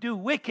one who do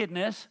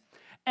wickedness,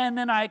 and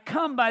then I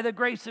come by the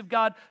grace of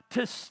God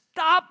to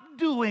stop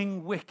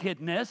doing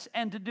wickedness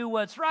and to do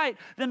what's right,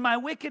 then my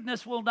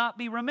wickedness will not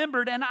be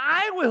remembered and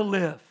I will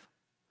live.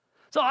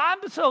 So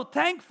I'm so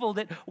thankful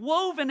that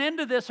woven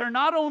into this are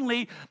not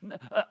only,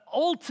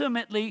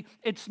 ultimately,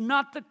 it's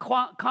not the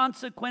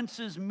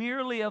consequences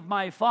merely of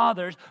my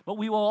fathers, but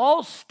we will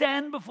all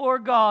stand before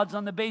God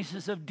on the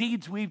basis of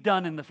deeds we've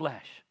done in the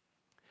flesh.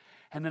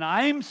 And then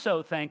I'm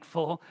so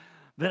thankful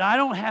that I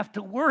don't have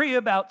to worry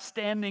about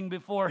standing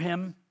before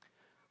Him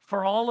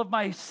for all of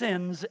my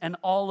sins and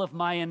all of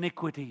my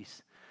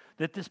iniquities.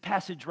 That this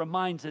passage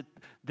reminds that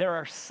there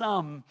are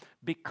some,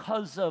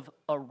 because of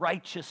a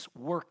righteous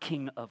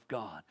working of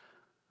God,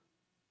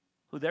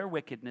 who their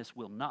wickedness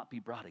will not be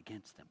brought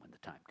against them when the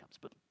time comes.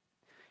 But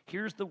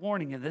here's the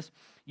warning of this.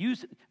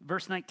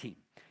 Verse 19.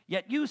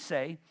 "Yet you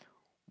say,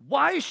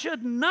 why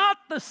should not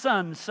the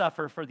son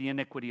suffer for the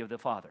iniquity of the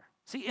father?"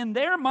 See, in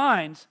their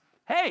minds,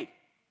 hey,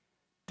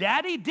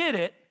 daddy did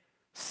it,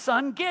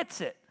 son gets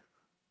it.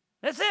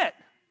 That's it.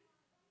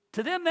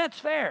 To them, that's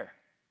fair.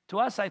 To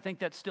us, I think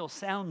that still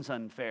sounds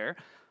unfair,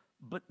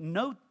 but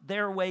note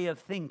their way of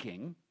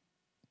thinking.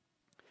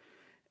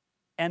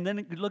 And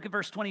then look at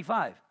verse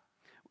 25.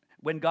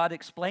 When God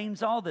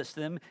explains all this to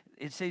them,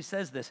 it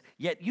says this,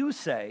 "Yet you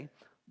say,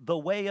 the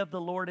way of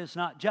the Lord is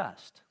not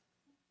just."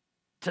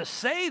 To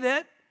say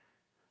that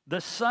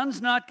the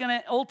son's not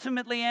going to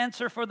ultimately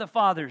answer for the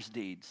father's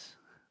deeds,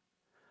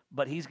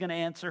 but he's going to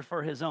answer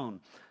for his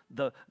own.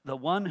 The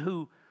one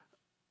who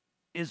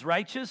is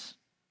righteous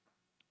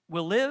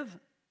will live,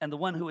 and the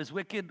one who is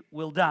wicked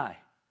will die.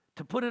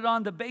 To put it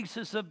on the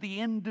basis of the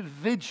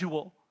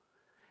individual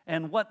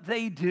and what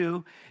they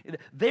do,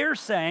 they're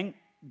saying,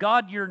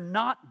 God, you're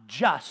not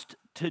just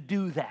to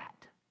do that.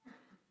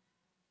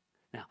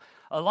 Now,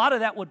 a lot of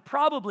that would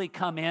probably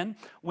come in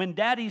when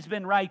daddy's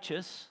been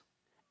righteous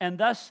and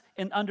thus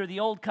under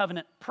the old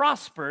covenant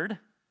prospered,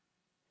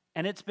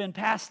 and it's been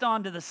passed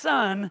on to the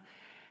son,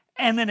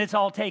 and then it's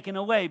all taken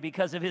away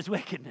because of his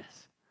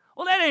wickedness.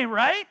 Well, that ain't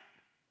right.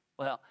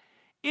 Well,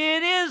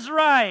 it is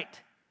right,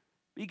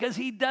 because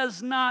he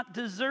does not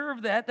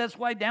deserve that. That's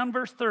why down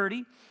verse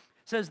 30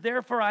 says,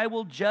 therefore I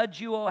will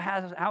judge you, O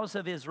house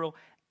of Israel,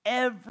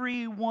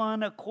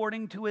 everyone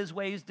according to his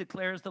ways,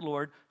 declares the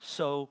Lord,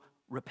 so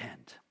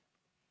repent.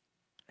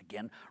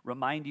 Again,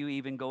 remind you,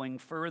 even going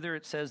further,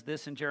 it says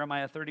this in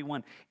Jeremiah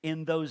 31,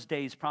 in those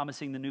days,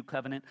 promising the new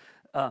covenant,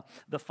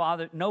 the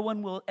father, no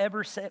one will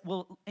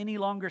any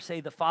longer say,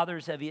 the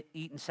fathers have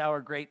eaten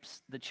sour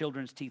grapes, the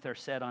children's teeth are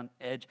set on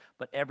edge,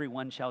 but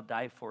everyone shall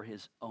die for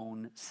his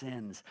own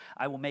sins.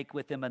 I will make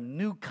with them a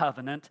new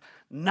covenant,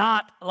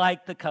 not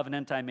like the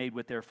covenant I made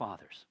with their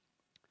fathers.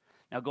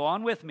 Now go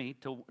on with me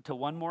to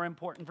one more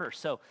important verse.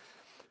 So,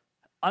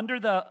 under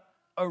the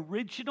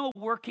original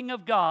working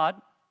of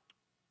God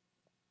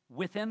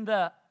within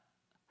the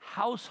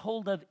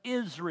household of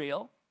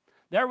Israel,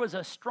 there was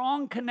a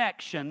strong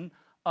connection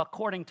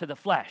according to the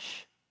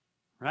flesh,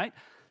 right?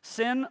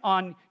 Sin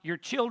on your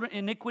children,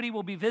 iniquity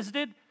will be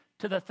visited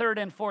to the third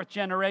and fourth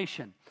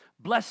generation.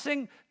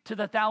 Blessing to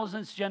the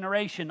thousandth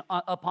generation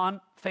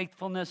upon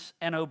faithfulness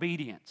and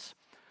obedience.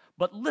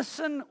 But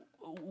listen,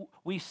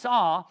 we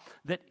saw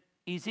that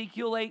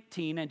Ezekiel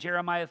 18 and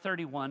Jeremiah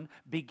 31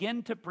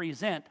 begin to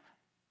present,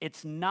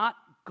 it's not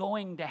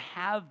going to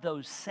have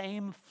those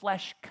same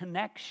flesh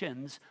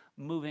connections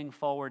moving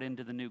forward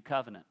into the new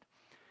covenant.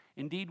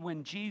 Indeed,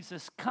 when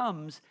Jesus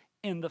comes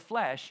in the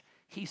flesh,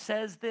 he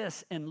says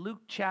this in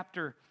Luke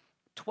chapter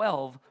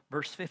 12,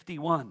 verse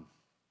 51.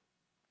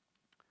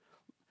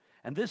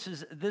 And this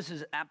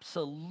is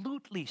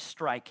absolutely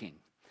striking,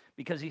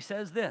 because he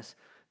says this,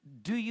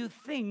 do you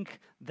think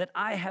that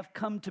I have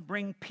come to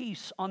bring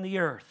peace on the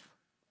earth?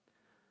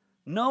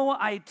 No,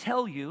 I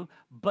tell you,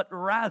 but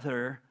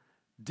rather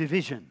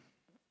division.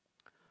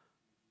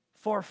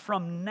 For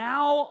from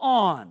now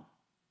on,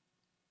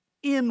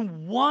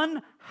 in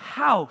one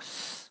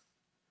house,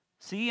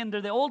 see,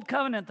 under the old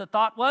covenant, the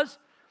thought was,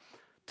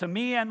 to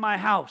me and my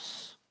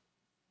house.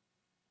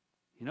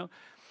 You know,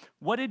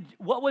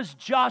 what was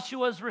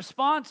Joshua's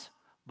response?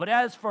 But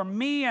as for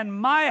me and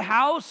my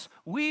house,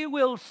 we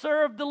will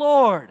serve the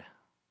Lord.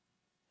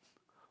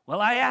 Well,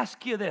 I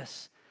ask you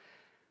this.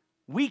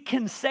 We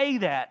can say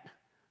that,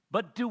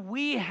 but do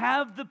we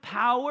have the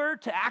power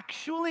to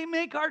actually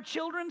make our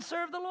children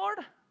serve the Lord?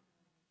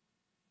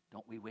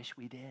 Don't we wish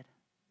we did?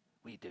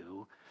 We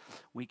do.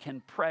 We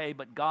can pray,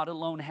 but God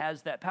alone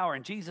has that power.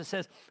 And Jesus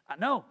says,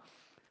 no,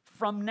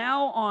 from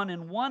now on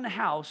in one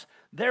house,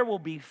 there will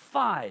be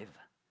 5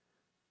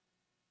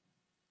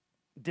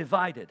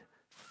 divided.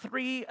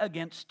 3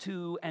 against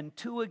 2 and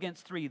 2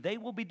 against 3. They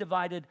will be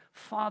divided,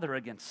 father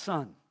against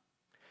son,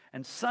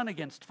 and son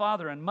against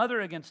father, and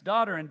mother against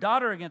daughter, and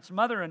daughter against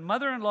mother, and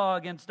mother-in-law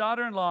against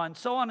daughter-in-law, and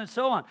so on and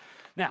so on.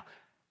 Now,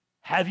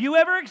 have you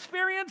ever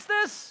experienced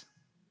this?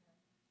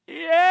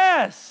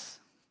 Yes,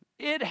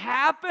 it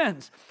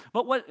happens.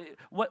 But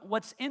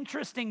what's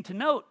interesting to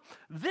note,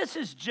 this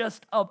is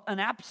just an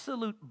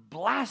absolute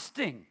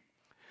blasting.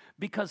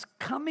 Because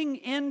coming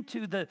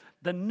into the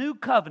new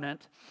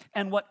covenant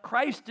and what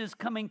Christ is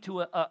coming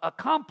to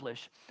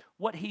accomplish,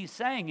 what he's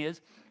saying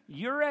is,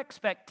 your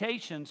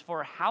expectations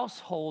for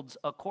households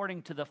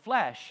according to the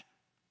flesh,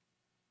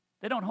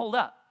 they don't hold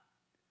up.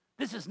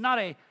 This is not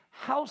a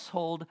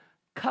household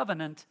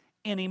covenant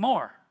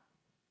anymore.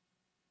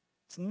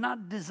 It's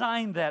not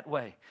designed that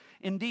way.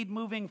 Indeed,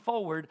 moving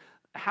forward,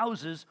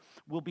 houses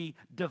will be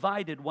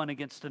divided one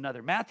against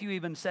another. Matthew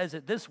even says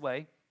it this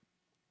way,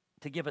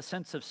 to give a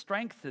sense of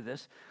strength to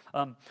this,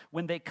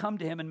 when they come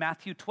to him in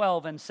Matthew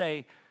 12 and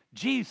say,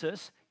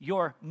 Jesus,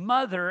 your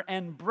mother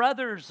and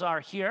brothers are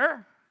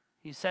here.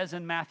 He says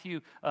in Matthew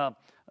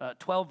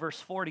 12,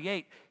 verse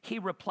 48, he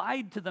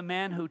replied to the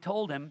man who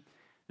told him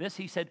this.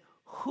 He said,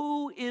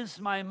 who is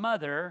my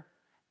mother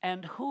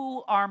and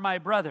who are my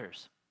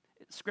brothers?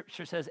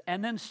 Scripture says,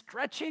 and then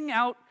stretching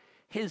out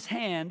his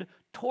hand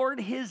toward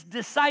his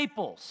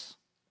disciples.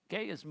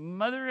 Okay, his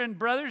mother and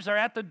brothers are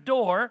at the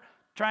door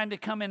trying to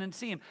come in and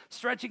see him.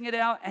 Stretching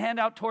hand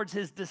out towards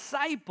his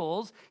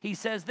disciples, he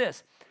says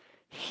this,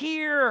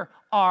 here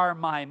are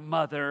my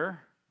mother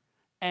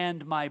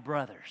and my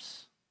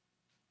brothers.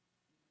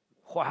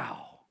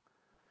 Wow.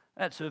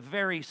 That's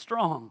very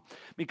strong,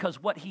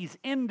 because what he's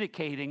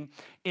indicating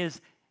is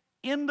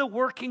in the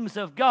workings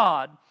of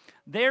God,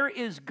 there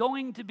is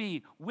going to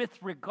be, with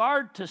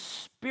regard to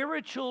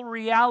spiritual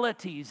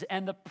realities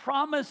and the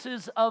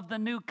promises of the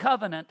new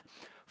covenant,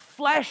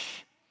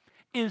 flesh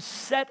is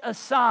set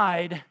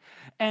aside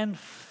and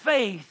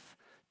faith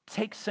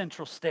takes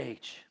central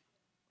stage.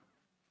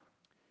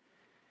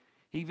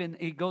 He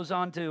goes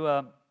on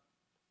to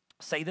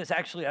say this.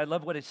 Actually, I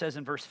love what it says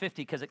in verse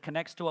 50 because it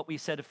connects to what we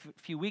said a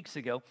few weeks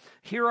ago.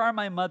 Here are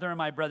my mother and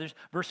my brothers.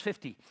 Verse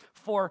 50,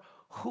 for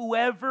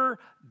whoever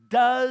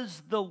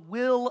does the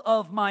will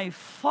of my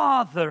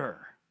Father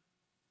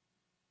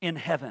in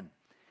heaven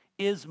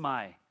is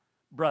my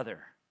brother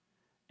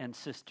and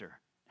sister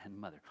and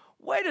mother.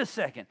 Wait a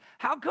second.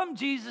 How come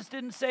Jesus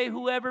didn't say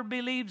whoever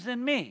believes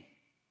in me?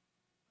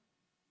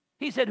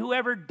 He said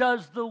whoever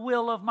does the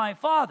will of my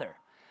Father.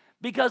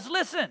 Because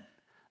listen,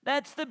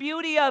 that's the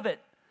beauty of it.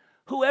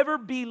 Whoever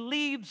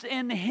believes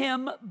in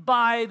him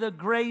by the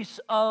grace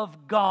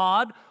of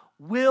God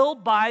will,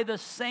 by the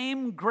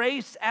same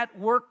grace at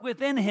work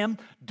within him,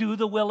 do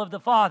the will of the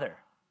Father.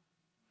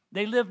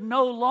 They live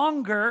no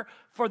longer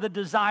for the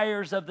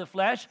desires of the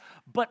flesh,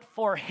 but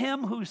for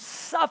him who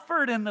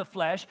suffered in the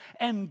flesh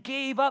and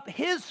gave up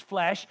his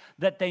flesh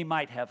that they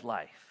might have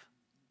life.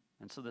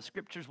 And so the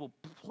scriptures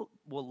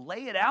will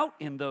lay it out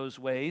in those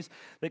ways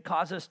that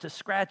cause us to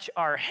scratch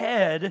our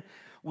head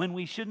when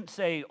we shouldn't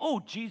say,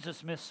 oh,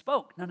 Jesus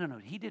misspoke. No,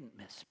 he didn't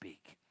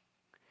misspeak.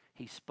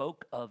 He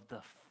spoke of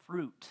the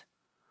fruit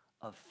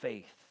of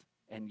faith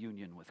and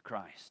union with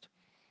Christ.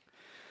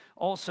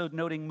 Also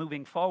noting,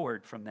 moving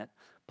forward from that,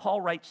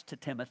 Paul writes to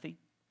Timothy,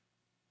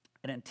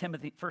 and in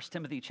 1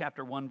 Timothy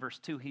chapter 1, verse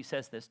 2, he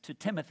says this, to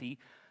Timothy,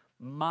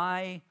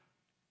 my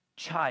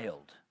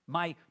child,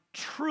 my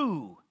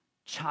true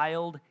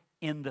child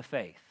in the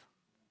faith.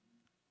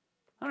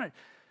 All right.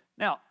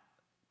 Now,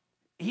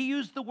 he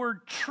used the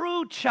word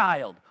true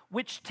child,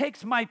 which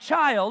takes my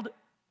child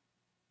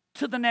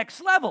to the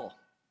next level.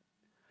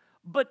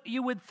 But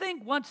you would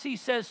think once he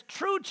says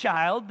true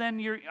child,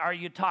 then are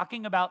you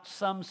talking about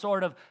some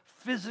sort of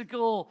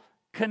physical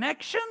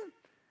connection?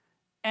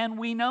 And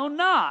we know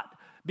not,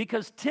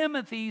 because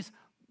Timothy's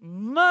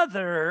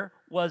mother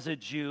was a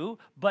Jew,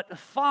 but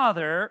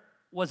father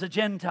was a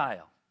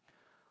Gentile.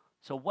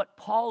 So what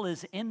Paul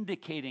is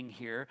indicating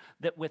here,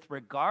 that with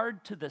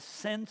regard to the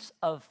sense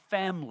of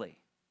family,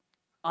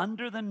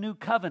 under the new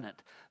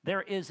covenant,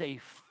 there is a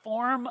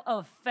form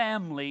of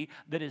family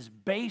that is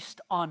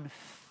based on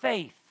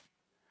faith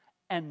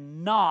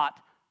and not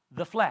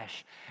the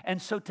flesh.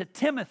 And so to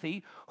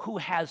Timothy, who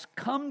has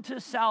come to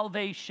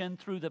salvation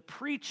through the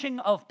preaching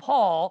of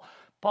Paul,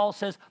 Paul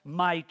says,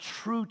 my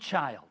true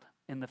child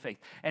in the faith.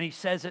 And he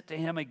says it to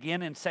him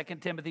again in 2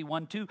 Timothy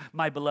 1:2,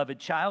 my beloved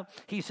child.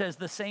 He says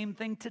the same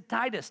thing to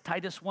Titus,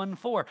 Titus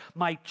 1:4,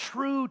 my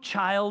true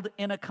child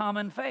in a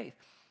common faith.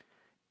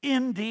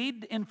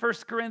 Indeed, in 1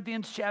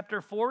 Corinthians chapter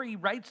 4, he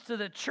writes to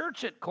the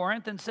church at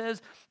Corinth and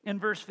says in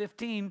verse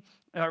 14,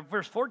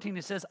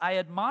 he says, I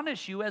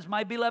admonish you as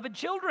my beloved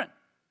children.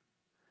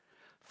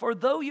 For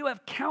though you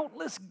have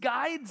countless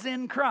guides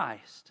in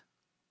Christ,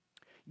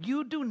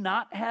 you do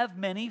not have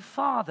many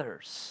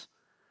fathers.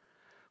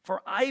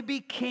 For I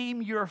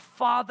became your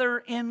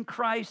father in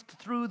Christ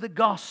through the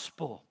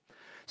gospel.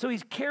 So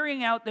he's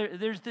carrying out,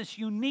 there's this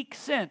unique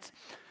sense.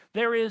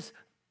 There is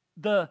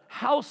the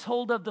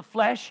household of the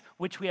flesh,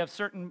 which we have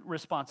certain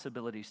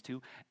responsibilities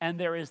to, and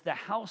there is the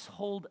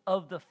household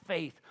of the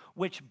faith,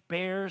 which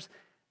bears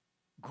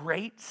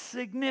great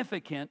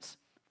significance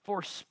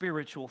for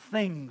spiritual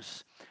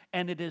things.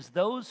 And it is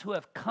those who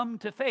have come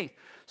to faith.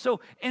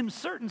 So in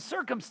certain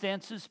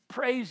circumstances,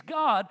 praise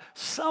God,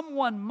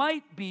 someone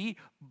might be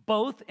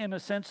both, in a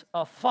sense,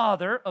 a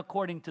father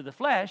according to the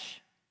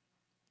flesh,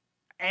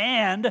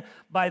 and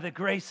by the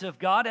grace of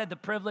God, had the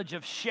privilege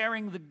of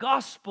sharing the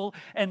gospel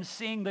and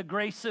seeing the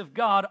grace of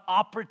God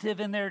operative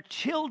in their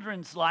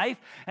children's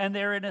life, and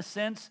they're, in a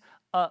sense,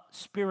 a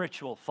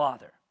spiritual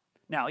father.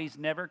 Now, he's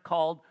never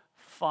called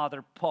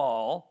Father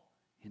Paul.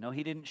 You know,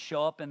 he didn't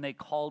show up and they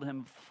called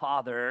him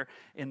father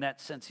in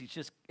that sense. He's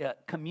just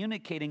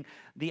communicating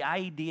the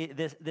idea,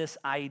 this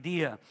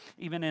idea.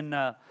 Even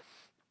in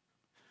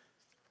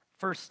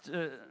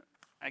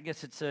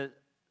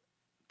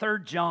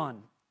Third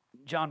John,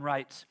 John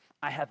writes,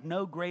 I have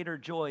no greater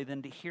joy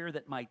than to hear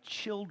that my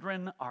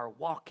children are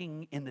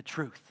walking in the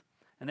truth.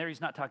 And there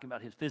he's not talking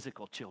about his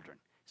physical children.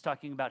 He's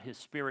talking about his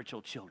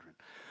spiritual children.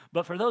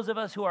 But for those of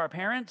us who are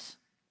parents,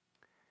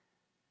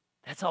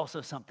 that's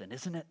also something,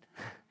 isn't it?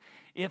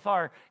 If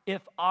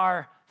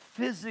our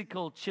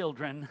physical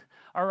children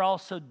are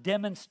also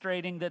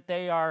demonstrating that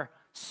they are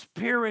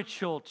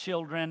spiritual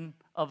children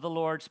of the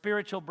Lord,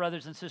 spiritual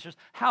brothers and sisters,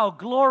 how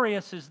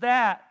glorious is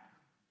that?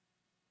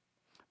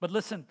 But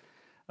listen,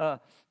 I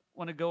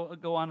want to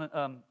go on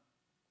a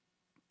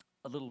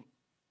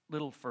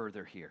little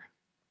further here,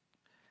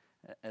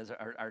 as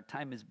our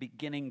time is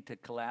beginning to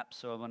collapse.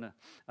 So I want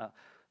to.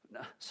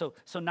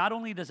 So not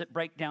only does it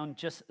break down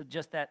just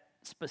that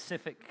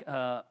specific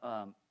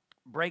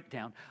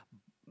breakdown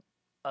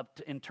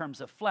in terms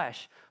of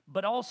flesh,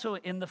 but also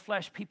in the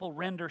flesh, people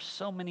render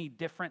so many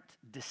different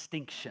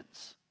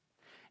distinctions.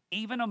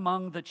 Even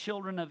among the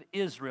children of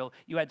Israel,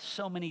 you had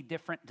so many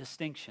different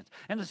distinctions.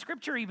 And the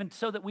scripture, even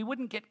so that we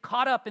wouldn't get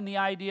caught up in the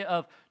idea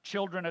of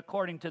children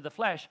according to the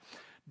flesh,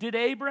 did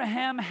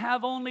Abraham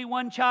have only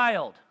one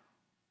child?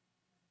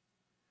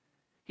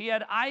 He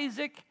had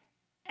Isaac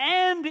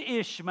and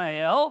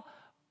Ishmael,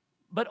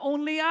 But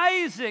only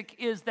Isaac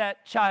is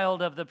that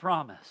child of the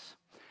promise.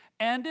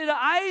 And did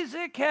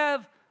Isaac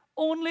have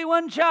only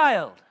one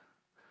child?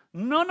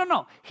 No, no,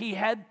 no. He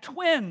had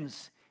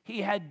twins.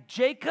 He had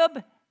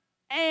Jacob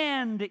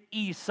and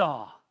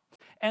Esau.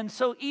 And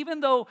so even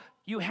though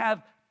you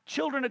have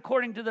children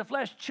according to the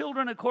flesh,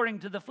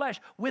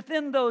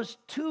 within those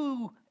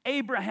two,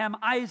 Abraham,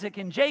 Isaac,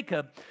 and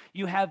Jacob,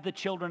 you have the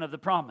children of the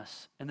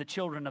promise and the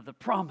children of the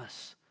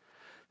promise.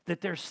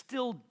 That there's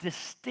still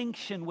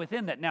distinction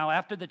within that. Now,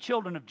 after the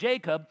children of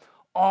Jacob,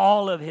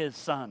 all of his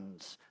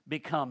sons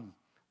become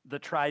the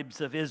tribes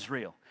of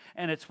Israel.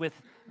 And it's with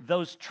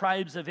those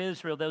tribes of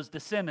Israel, those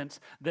descendants,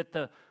 that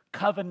the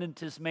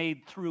covenant is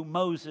made through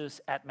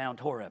Moses at Mount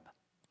Horeb.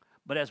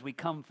 But as we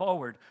come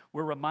forward,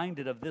 we're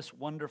reminded of this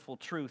wonderful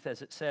truth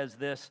as it says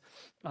this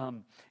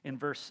in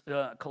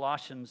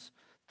Colossians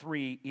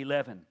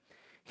 3:11.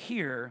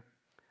 Here,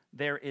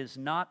 there is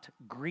not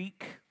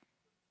Greek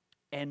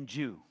and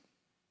Jew,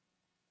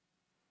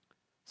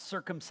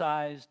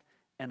 circumcised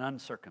and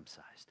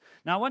uncircumcised.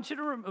 Now, I want you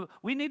to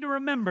we need to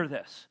remember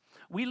this.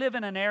 We live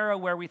in an era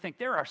where we think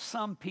there are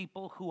some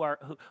people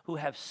who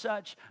have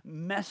such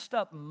messed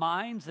up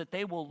minds that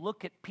they will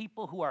look at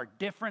people who are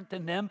different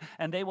than them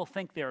and they will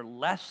think they're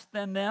less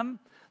than them.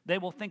 They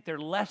will think they're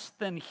less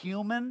than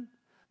human.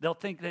 They'll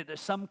think that they're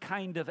some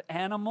kind of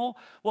animal.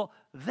 Well,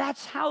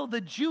 that's how the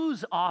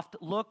Jews oft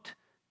looked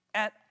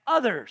at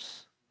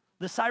others.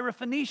 The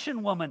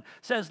Syrophoenician woman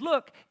says,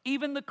 look,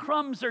 even the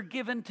crumbs are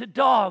given to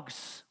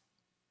dogs.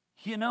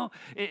 You know,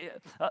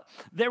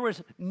 there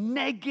was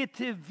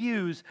negative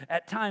views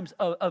at times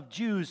of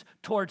Jews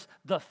towards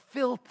the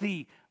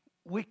filthy,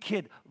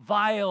 wicked,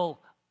 vile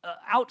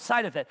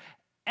outside of it.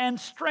 And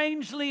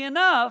strangely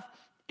enough,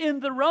 in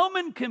the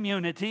Roman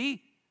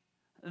community,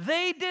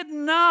 they did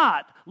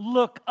not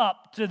look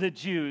up to the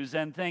Jews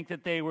and think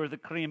that they were the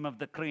cream of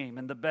the cream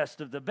and the best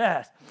of the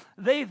best.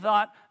 They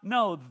thought,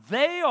 no,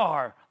 they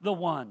are the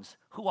ones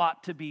who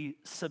ought to be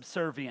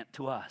subservient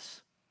to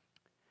us.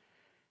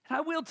 And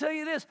I will tell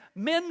you this,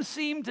 men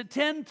seem to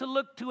tend to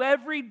look to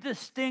every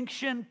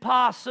distinction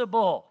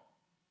possible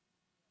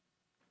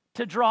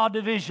to draw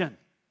division.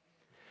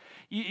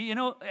 You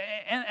know,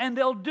 and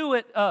they'll do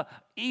it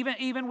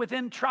even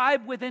within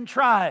tribe.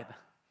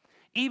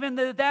 Even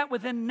that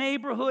within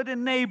neighborhood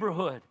and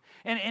neighborhood.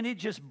 And it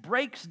just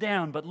breaks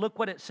down. But look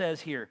what it says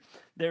here.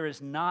 There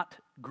is not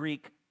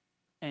Greek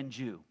and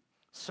Jew,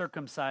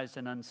 circumcised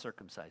and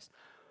uncircumcised,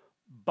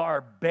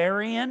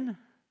 barbarian,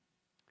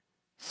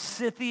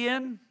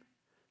 Scythian,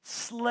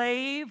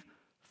 slave,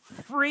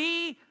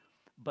 free,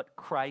 but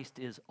Christ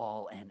is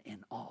all and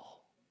in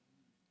all.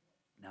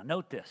 Now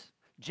note this.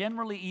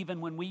 Generally, even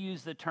when we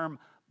use the term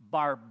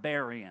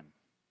barbarian,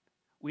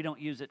 we don't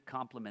use it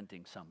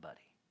complimenting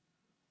somebody.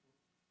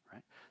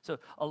 Right? So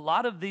a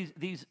lot of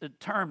these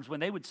terms, when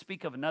they would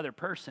speak of another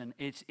person,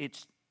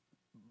 it's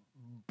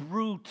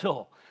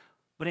brutal.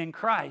 But in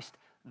Christ,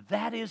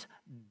 that is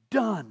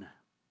done.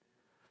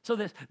 So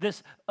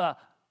this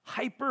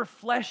hyper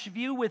flesh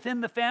view within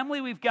the family,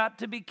 we've got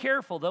to be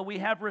careful, though we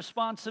have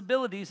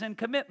responsibilities and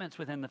commitments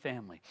within the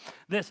family.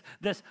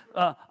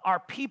 Our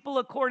people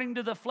according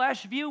to the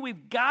flesh view,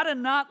 we've got to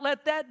not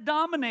let that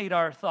dominate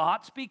our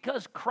thoughts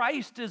because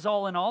Christ is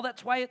all in all.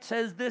 That's why it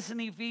says this in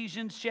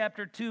Ephesians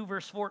chapter 2,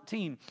 verse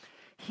 14.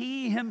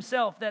 He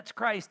himself, that's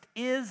Christ,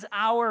 is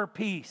our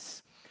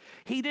peace.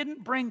 He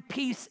didn't bring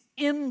peace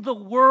in the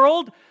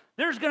world.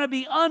 There's going to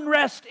be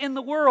unrest in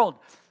the world.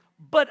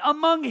 But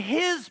among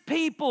his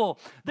people,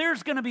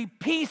 there's going to be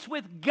peace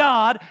with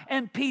God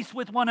and peace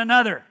with one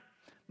another.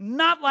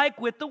 Not like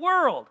with the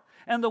world.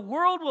 And the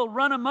world will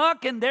run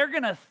amok and they're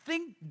going to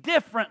think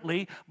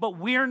differently, but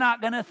we're not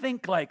going to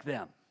think like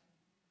them.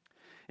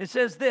 It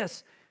says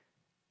this,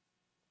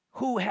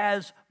 who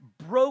has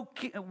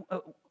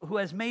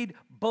made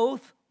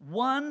both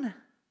one,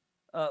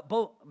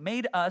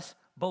 made us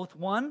both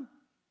one.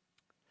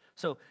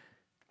 So,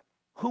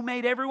 who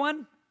made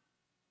everyone?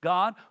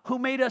 God. Who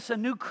made us a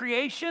new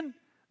creation?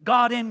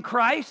 God in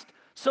Christ.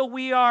 So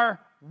we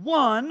are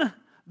one,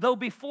 though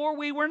before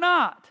we were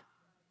not.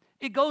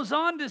 It goes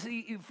on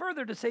to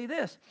further to say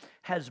this,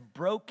 has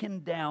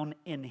broken down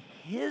in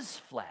his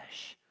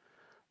flesh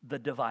the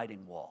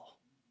dividing wall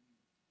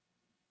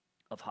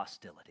of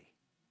hostility.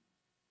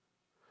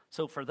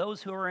 So for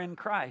those who are in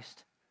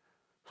Christ,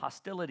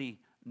 hostility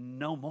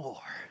no more.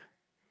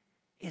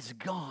 It's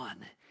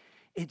gone.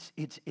 It's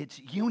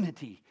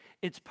unity,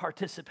 it's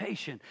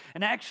participation.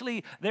 And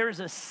actually, there is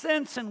a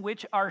sense in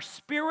which our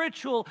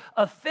spiritual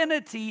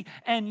affinity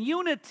and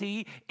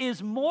unity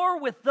is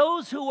more with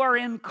those who are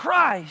in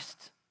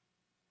Christ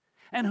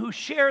and who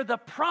share the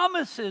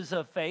promises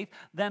of faith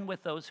than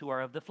with those who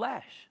are of the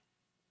flesh.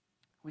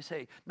 We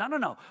say,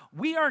 no.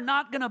 We are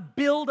not going to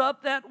build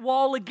up that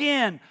wall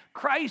again.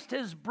 Christ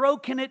has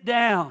broken it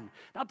down. And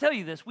I'll tell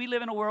you this. We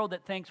live in a world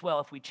that thinks,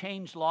 well, if we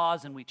change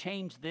laws and we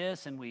change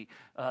this and we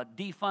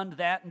defund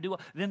that and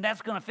then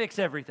that's going to fix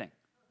everything.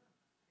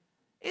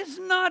 It's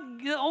not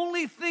the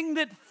only thing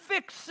that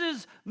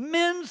fixes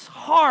men's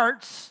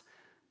hearts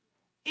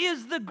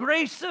is the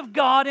grace of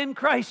God in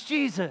Christ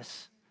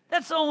Jesus.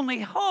 That's the only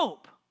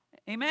hope.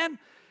 Amen?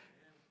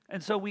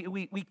 And so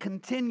we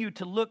continue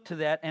to look to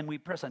that and we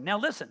press on. Now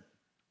listen,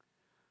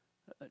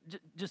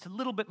 just a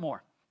little bit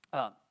more.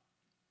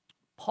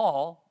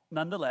 Paul,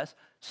 nonetheless,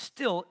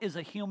 still is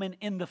a human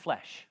in the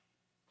flesh.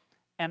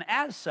 And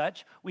as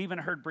such, we even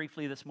heard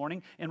briefly this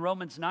morning in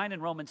Romans 9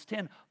 and Romans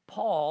 10,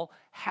 Paul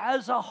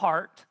has a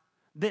heart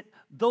that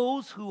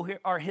those who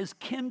are his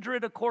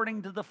kindred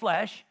according to the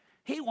flesh,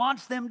 he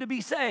wants them to be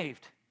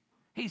saved.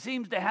 He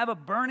seems to have a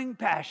burning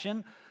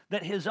passion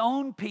that his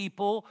own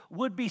people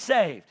would be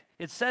saved.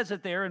 It says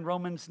it there in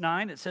Romans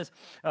 9. It says,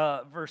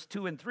 verse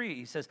 2 and 3,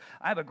 he says,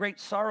 I have a great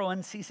sorrow,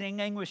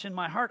 unceasing anguish in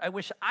my heart. I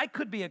wish I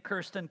could be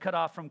accursed and cut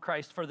off from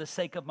Christ for the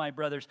sake of my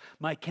brothers,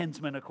 my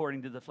kinsmen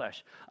according to the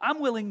flesh. I'm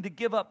willing to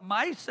give up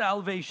my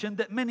salvation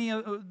that many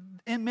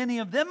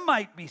of them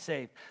might be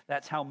saved.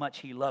 That's how much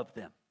he loved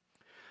them.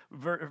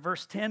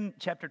 Verse 10,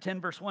 chapter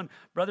 10, verse 1,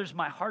 brothers,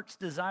 my heart's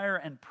desire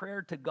and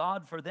prayer to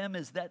God for them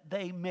is that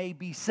they may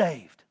be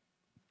saved.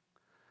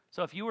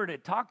 So if you were to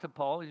talk to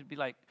Paul, he'd be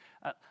like,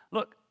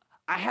 look,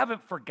 I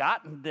haven't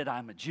forgotten that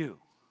I'm a Jew.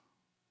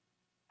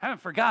 I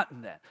haven't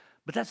forgotten that.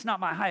 But that's not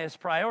my highest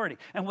priority.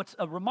 And what's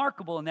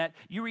remarkable in that,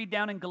 you read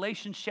down in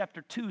Galatians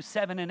chapter 2,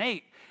 7 and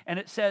 8, and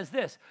it says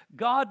this,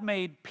 God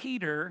made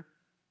Peter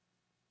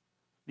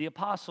the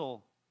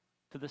apostle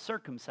to the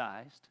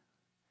circumcised,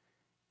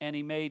 and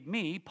he made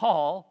me,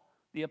 Paul,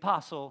 the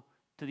apostle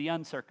to the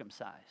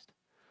uncircumcised,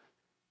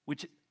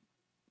 which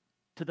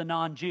to the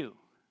non-Jew.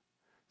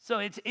 So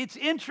it's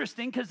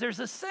interesting because there's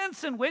a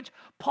sense in which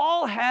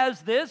Paul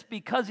has this,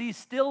 because he's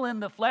still in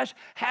the flesh,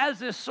 has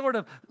this sort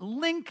of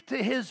link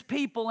to his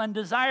people and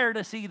desire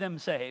to see them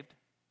saved.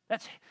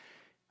 That's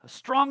a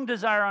strong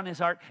desire on his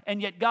heart.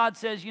 And yet God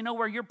says, you know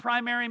where your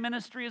primary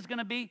ministry is going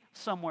to be?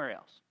 Somewhere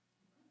else.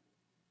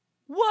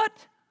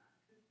 What?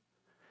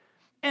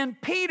 And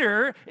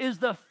Peter is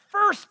the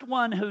first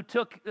one who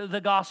took the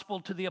gospel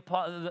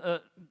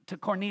to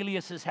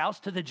Cornelius'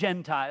 house, to the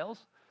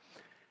Gentiles.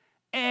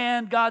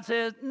 And God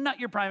says, not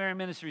your primary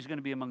ministry is going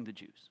to be among the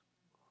Jews.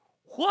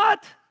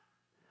 What?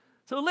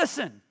 So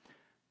listen,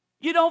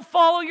 you don't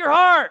follow your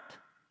heart.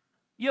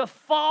 You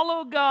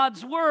follow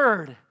God's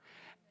word.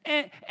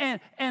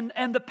 And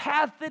the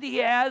path that he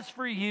has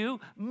for you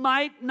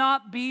might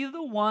not be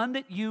the one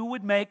that you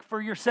would make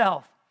for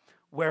yourself.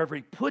 Wherever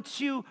he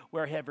puts you,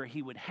 wherever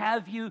he would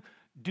have you,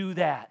 do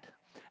that.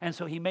 And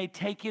so he may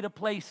take you to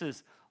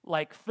places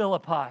like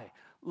Philippi,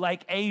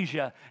 like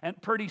Asia,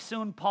 and pretty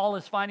soon Paul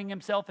is finding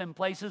himself in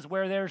places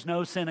where there's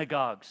no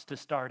synagogues to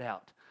start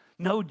out,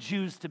 no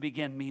Jews to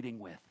begin meeting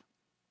with,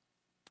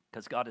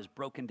 because God has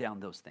broken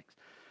down those things.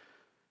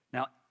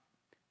 Now,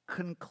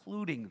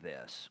 concluding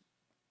this,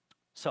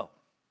 so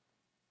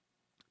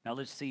now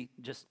let's see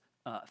just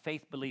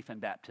faith, belief,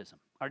 and baptism.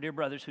 Our dear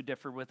brothers who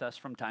differ with us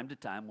from time to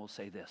time will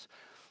say this,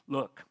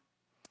 look,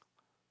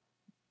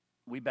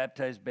 we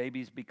baptize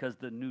babies because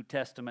the New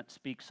Testament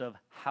speaks of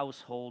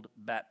household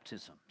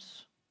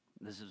baptisms.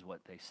 This is what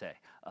they say.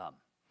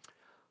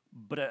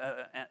 But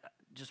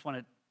just want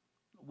to,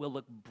 we'll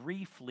look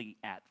briefly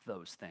at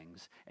those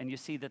things. And you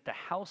see that the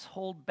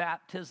household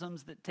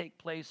baptisms that take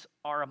place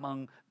are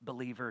among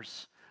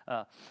believers.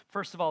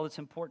 First of all, it's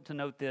important to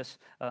note this.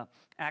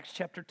 Acts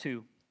chapter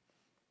 2.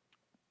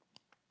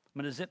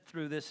 I'm going to zip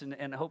through this,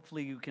 and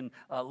hopefully you can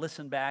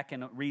listen back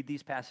and read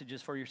these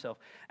passages for yourself.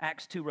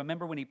 Acts 2,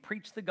 remember when he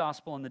preached the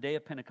gospel on the day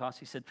of Pentecost,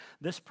 he said,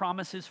 this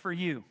promise is for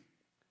you.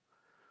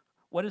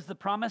 What is the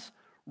promise?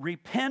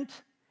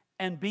 Repent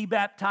and be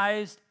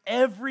baptized,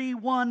 every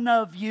one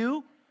of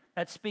you.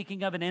 That's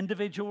speaking of an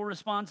individual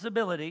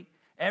responsibility.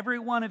 Every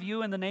one of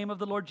you in the name of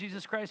the Lord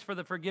Jesus Christ for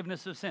the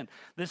forgiveness of sin.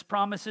 This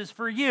promise is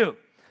for you.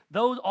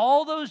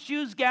 All those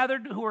Jews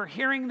gathered who were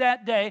hearing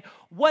that day,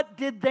 what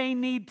did they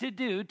need to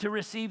do to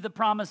receive the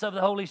promise of the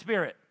Holy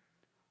Spirit?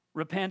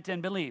 Repent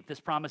and believe. This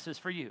promise is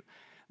for you.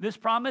 This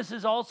promise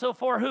is also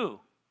for who?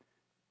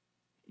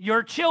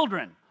 Your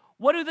children.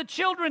 What do the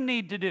children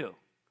need to do?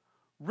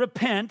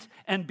 Repent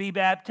and be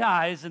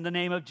baptized in the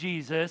name of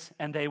Jesus,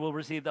 and they will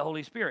receive the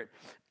Holy Spirit.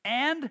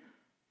 And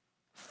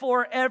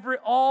for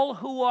all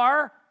who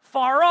are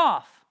far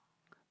off,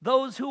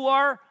 those who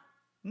are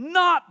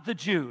not the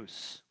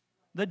Jews.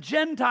 The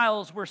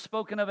Gentiles were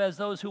spoken of as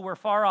those who were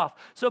far off.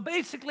 So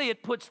basically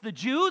it puts the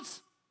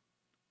Jews,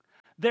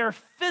 their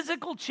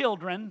physical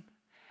children,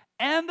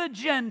 and the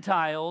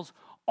Gentiles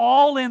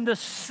all in the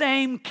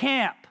same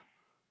camp.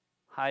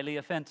 Highly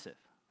offensive.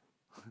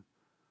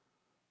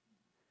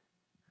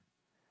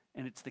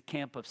 And it's the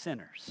camp of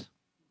sinners.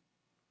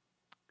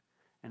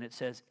 And it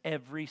says,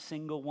 every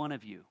single one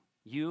of you,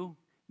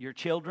 your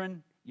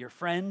children, your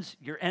friends,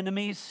 your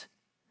enemies,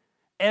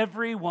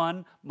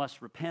 everyone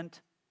must repent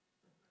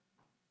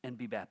and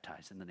be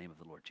baptized in the name of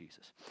the Lord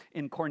Jesus.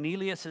 In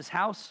Cornelius'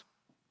 house,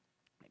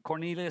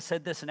 Cornelius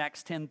said this in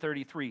Acts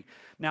 10:33.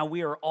 Now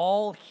we are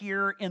all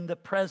here in the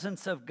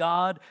presence of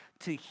God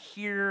to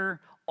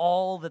hear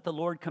all that the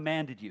Lord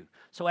commanded you.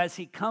 So as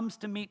he comes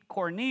to meet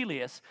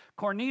Cornelius,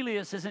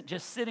 Cornelius isn't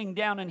just sitting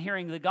down and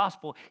hearing the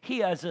gospel. He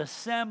has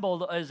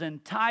assembled his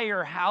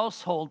entire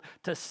household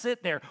to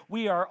sit there.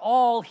 We are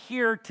all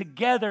here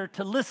together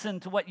to listen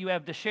to what you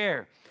have to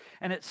share.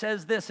 And it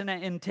says this in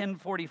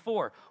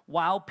 10:44,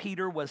 while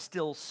Peter was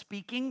still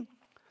speaking,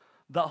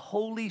 the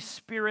Holy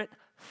Spirit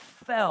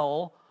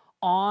fell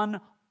on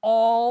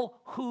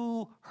all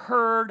who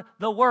heard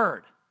the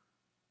word.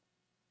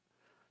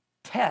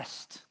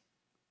 Test,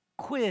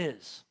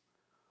 quiz.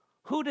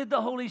 Who did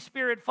the Holy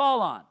Spirit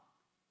fall on?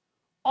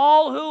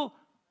 All who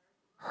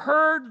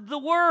heard the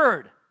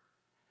word.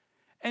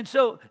 And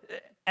so,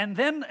 and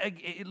then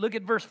look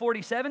at verse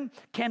 47.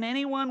 Can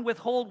anyone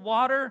withhold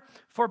water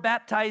for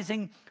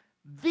baptizing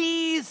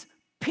these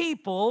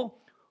people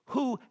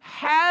who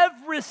have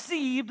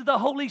received the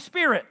Holy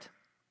Spirit?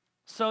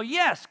 So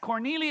yes,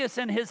 Cornelius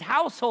and his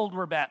household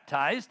were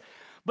baptized,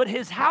 but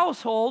his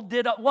household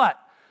did what?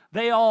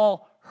 They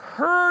all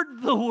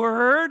heard the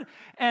word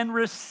and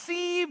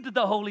received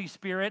the Holy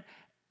Spirit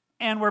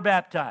and were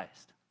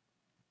baptized.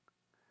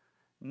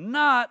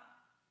 Not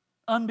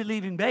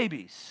unbelieving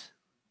babies.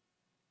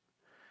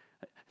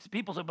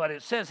 People say, but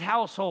it says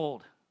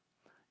household.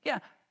 Yeah,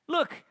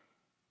 look,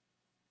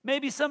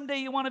 maybe someday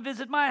you want to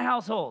visit my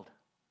household.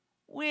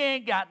 We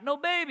ain't got no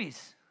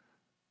babies.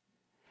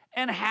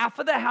 And half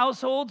of the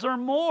households or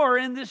more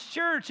in this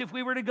church, if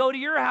we were to go to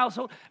your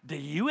household, do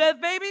you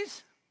have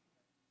babies?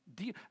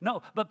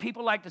 No, but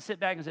people like to sit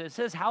back and say, it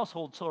says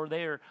household, so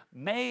there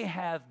may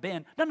have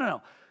been.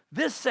 No.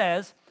 This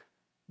says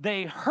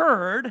they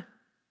heard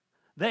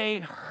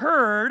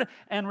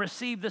and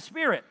received the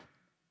Spirit.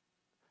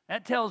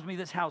 That tells me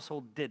this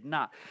household did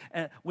not.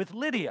 With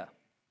Lydia,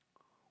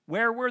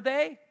 where were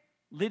they?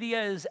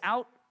 Lydia is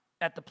out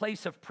at the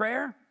place of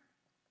prayer.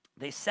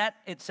 They sat,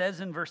 it says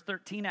in verse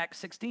 13, Acts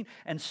 16,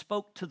 and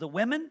spoke to the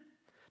women.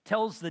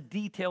 Tells the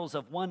details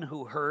of one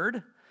who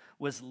heard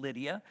was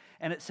Lydia.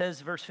 And it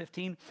says, verse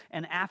 15,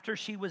 and after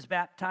she was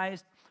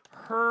baptized,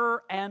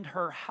 her and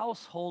her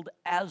household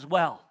as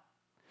well.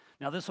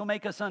 Now this will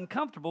make us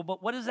uncomfortable,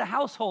 but what is a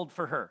household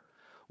for her?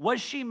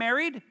 Was she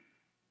married?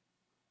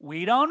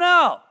 We don't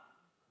know.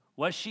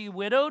 Was she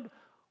widowed?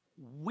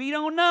 We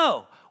don't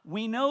know.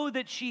 We know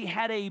that she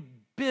had a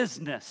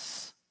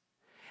business.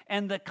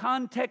 And the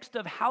context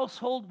of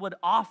household would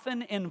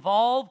often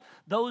involve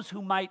those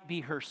who might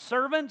be her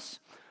servants,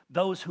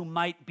 those who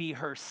might be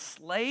her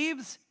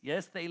slaves.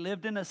 Yes, they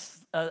lived in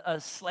a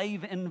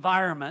slave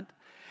environment.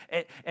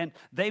 And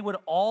they would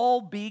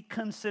all be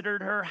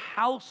considered her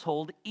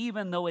household,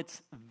 even though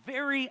it's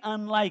very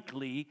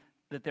unlikely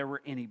that there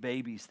were any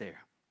babies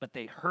there. But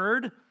they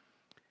heard,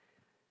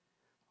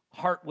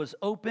 heart was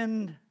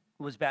opened,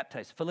 was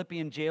baptized.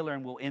 Philippian jailer,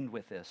 and we'll end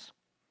with this.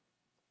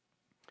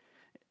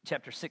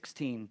 Chapter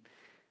 16,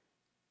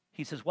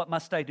 he says, what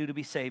must I do to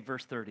be saved?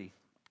 Verse 30.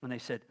 And they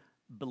said,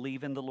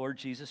 believe in the Lord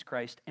Jesus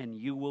Christ, and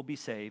you will be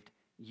saved,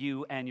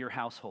 you and your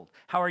household.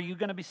 How are you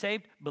going to be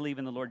saved? Believe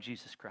in the Lord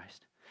Jesus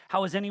Christ.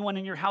 How is anyone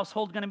in your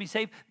household going to be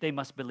saved? They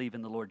must believe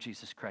in the Lord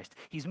Jesus Christ.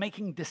 He's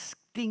making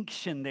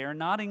distinction there,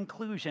 not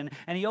inclusion.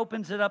 And he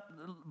opens it up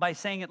by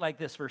saying it like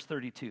this, verse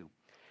 32.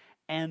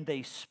 And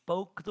they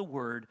spoke the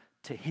word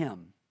to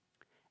him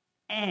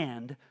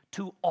and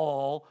to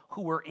all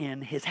who were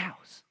in his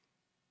house.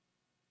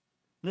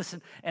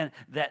 Listen, and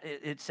that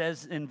it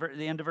says in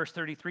the end of verse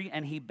 33,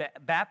 and he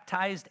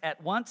baptized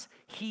at once.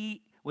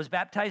 He was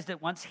baptized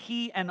at once,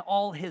 he and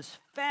all his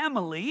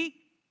family.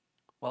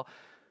 Well,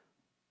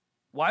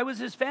 why was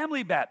his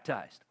family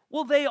baptized?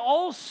 Well, they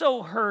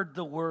also heard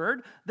the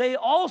word. They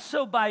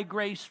also by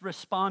grace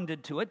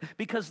responded to it,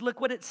 because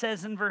look what it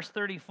says in verse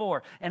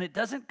 34. And it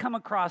doesn't come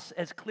across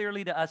as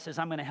clearly to us as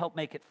I'm going to help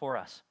make it for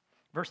us.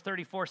 Verse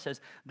 34 says,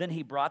 then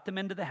he brought them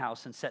into the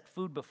house and set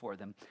food before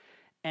them.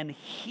 And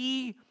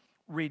he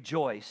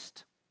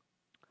rejoiced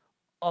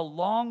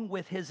along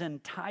with his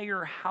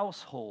entire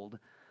household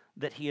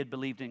that he had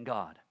believed in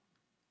God.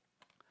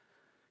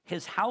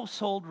 His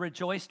household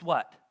rejoiced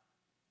what?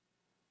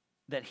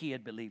 That he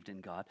had believed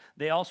in God.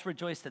 They also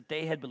rejoiced that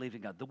they had believed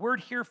in God. The word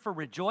here for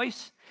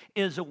rejoice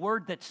is a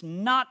word that's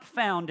not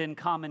found in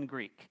common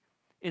Greek.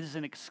 It is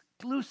an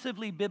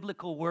exclusively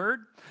biblical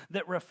word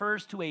that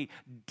refers to a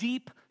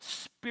deep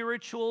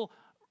spiritual,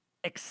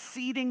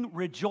 exceeding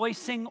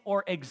rejoicing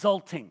or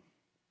exulting.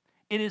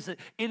 It is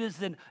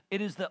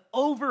the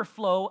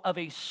overflow of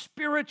a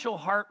spiritual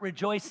heart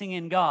rejoicing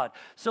in God.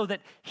 So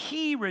that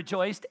he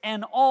rejoiced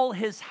and all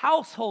his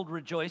household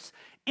rejoiced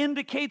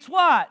indicates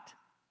what?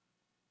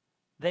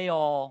 They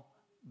all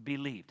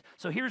believed.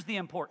 So here's the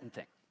important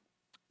thing.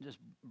 Just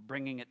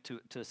bringing it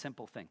to a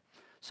simple thing.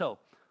 So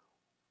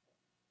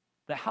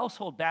the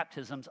household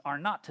baptisms are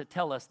not to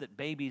tell us that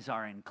babies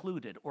are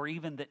included or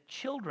even that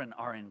children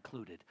are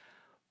included.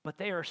 But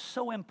they are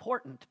so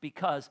important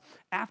because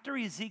after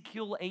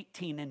Ezekiel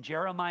 18 and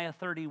Jeremiah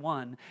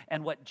 31,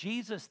 and what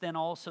Jesus then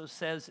also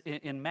says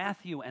in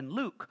Matthew and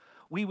Luke,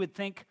 we would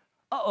think,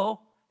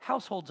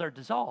 households are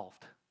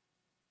dissolved.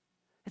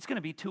 It's going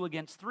to be 2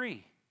 against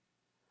 3.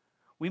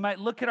 We might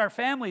look at our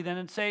family then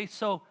and say,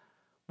 so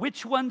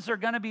which ones are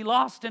going to be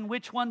lost and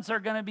which ones are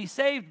going to be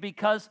saved,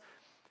 because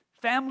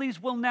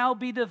families will now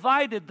be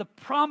divided. The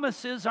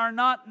promises are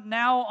not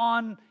now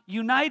on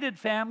united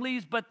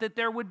families, but that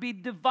there would be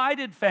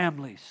divided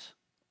families.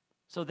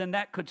 So then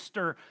that could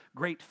stir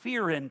great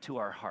fear into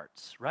our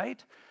hearts,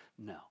 right?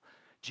 No.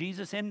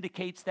 Jesus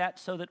indicates that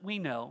so that we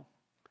know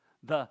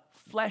the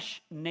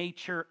flesh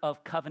nature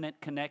of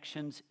covenant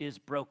connections is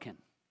broken.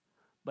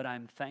 But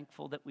I'm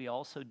thankful that we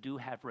also do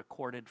have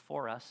recorded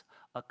for us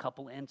a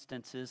couple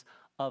instances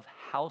of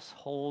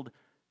household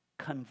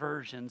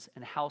conversions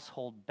and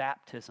household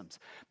baptisms.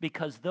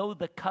 Because though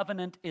the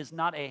covenant is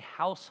not a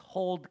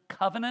household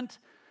covenant,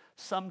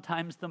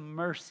 sometimes the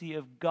mercy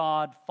of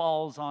God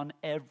falls on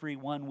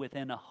everyone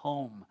within a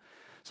home.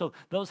 So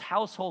those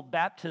household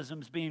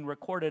baptisms being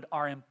recorded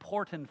are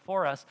important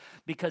for us,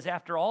 because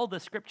after all the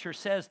Scripture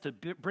says to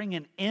bring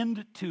an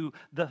end to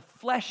the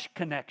flesh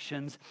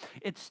connections,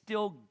 it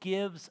still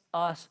gives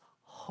us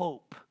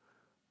hope.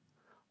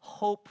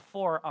 Hope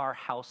for our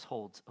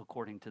households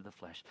according to the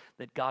flesh,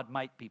 that God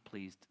might be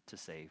pleased to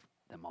save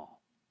them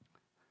all.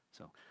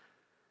 So,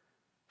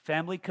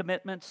 family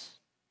commitments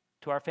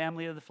to our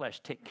family of the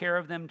flesh. Take care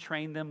of them,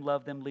 train them,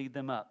 love them, lead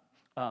them up.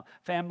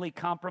 Family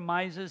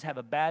compromises have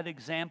a bad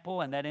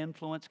example, and that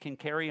influence can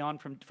carry on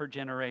for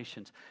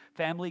generations.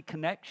 Family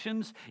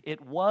connections, it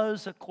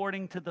was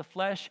according to the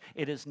flesh,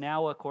 it is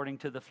now according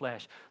to the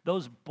flesh.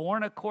 Those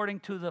born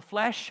according to the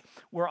flesh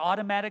were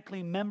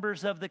automatically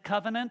members of the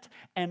covenant,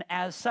 and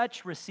as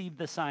such received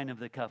the sign of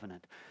the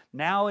covenant.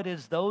 Now it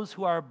is those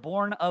who are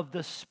born of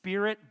the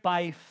Spirit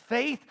by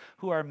faith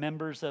who are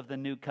members of the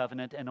new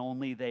covenant, and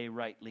only they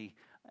rightly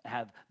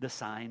have the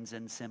signs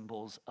and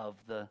symbols of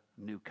the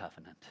new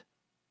covenant.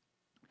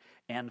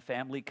 And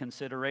family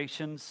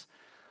considerations,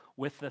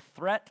 with the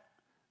threat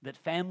that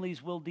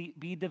families will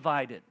be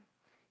divided,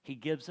 he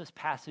gives us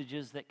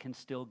passages that can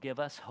still give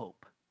us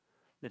hope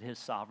that his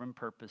sovereign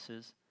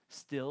purposes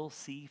still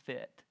see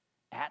fit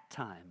at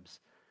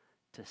times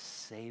to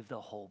save the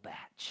whole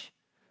batch.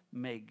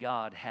 May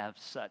God have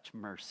such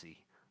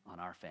mercy on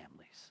our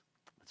families.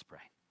 Let's pray.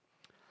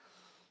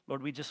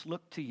 Lord, we just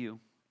look to you,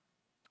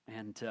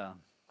 and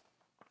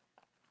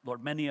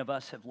Lord, many of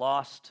us have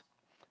lost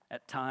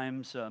at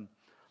times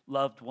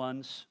loved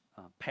ones,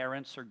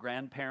 parents or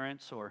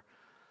grandparents, or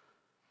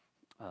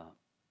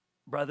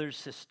brothers,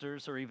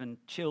 sisters, or even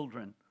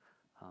children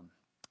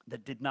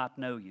that did not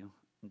know you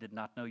and did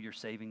not know your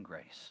saving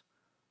grace.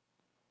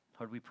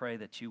 Lord, we pray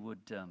that you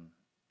would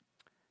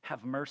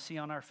have mercy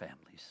on our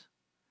families,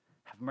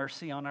 have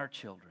mercy on our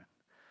children.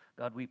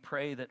 God, we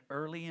pray that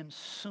early and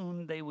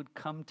soon they would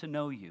come to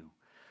know you.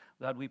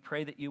 God, we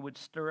pray that you would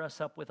stir us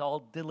up with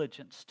all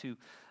diligence to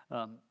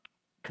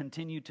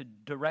continue to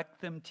direct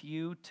them to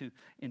you, to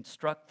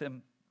instruct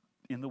them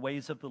in the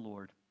ways of the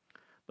Lord.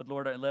 But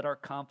Lord, let our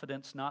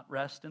confidence not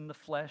rest in the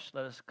flesh.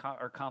 Let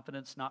our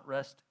confidence not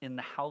rest in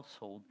the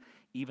household.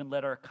 Even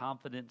let our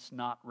confidence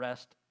not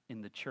rest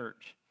in the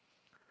church.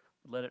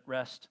 Let it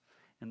rest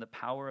in the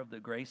power of the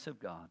grace of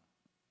God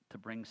to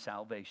bring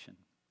salvation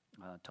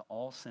to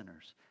all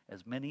sinners,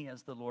 as many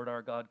as the Lord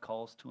our God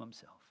calls to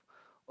himself.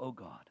 O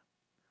God,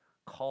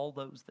 call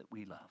those that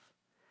we love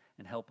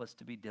and help us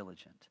to be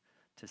diligent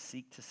to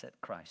seek to set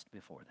Christ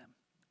before them.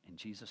 In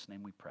Jesus'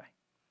 name we pray.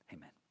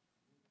 Amen.